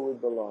us where we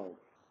belong.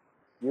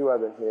 You are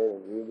the head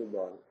and you're the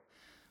body.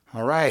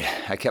 All right.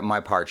 I kept my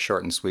part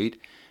short and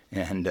sweet.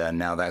 And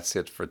now that's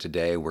it for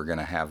today. We're going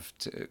to have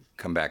to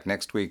come back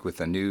next week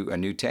with a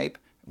new tape.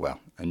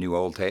 Well, a new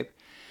old tape.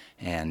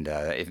 And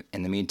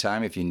in the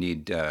meantime, if you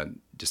need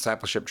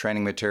discipleship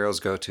training materials,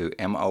 go to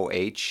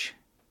MOH.org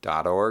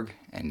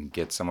and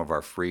get some of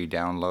our free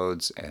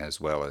downloads as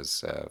well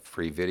as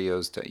free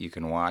videos that you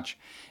can watch.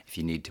 If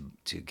you need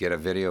to get a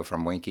video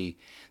from Winky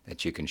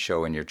that you can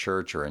show in your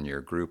church or in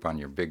your group on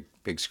your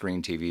big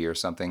screen TV or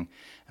something,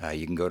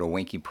 you can go to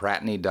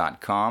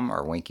winkypratney.com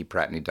or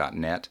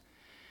winkypratney.net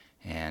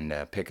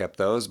and pick up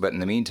those. But in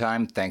the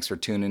meantime, thanks for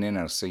tuning in.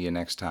 I'll see you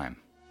next time.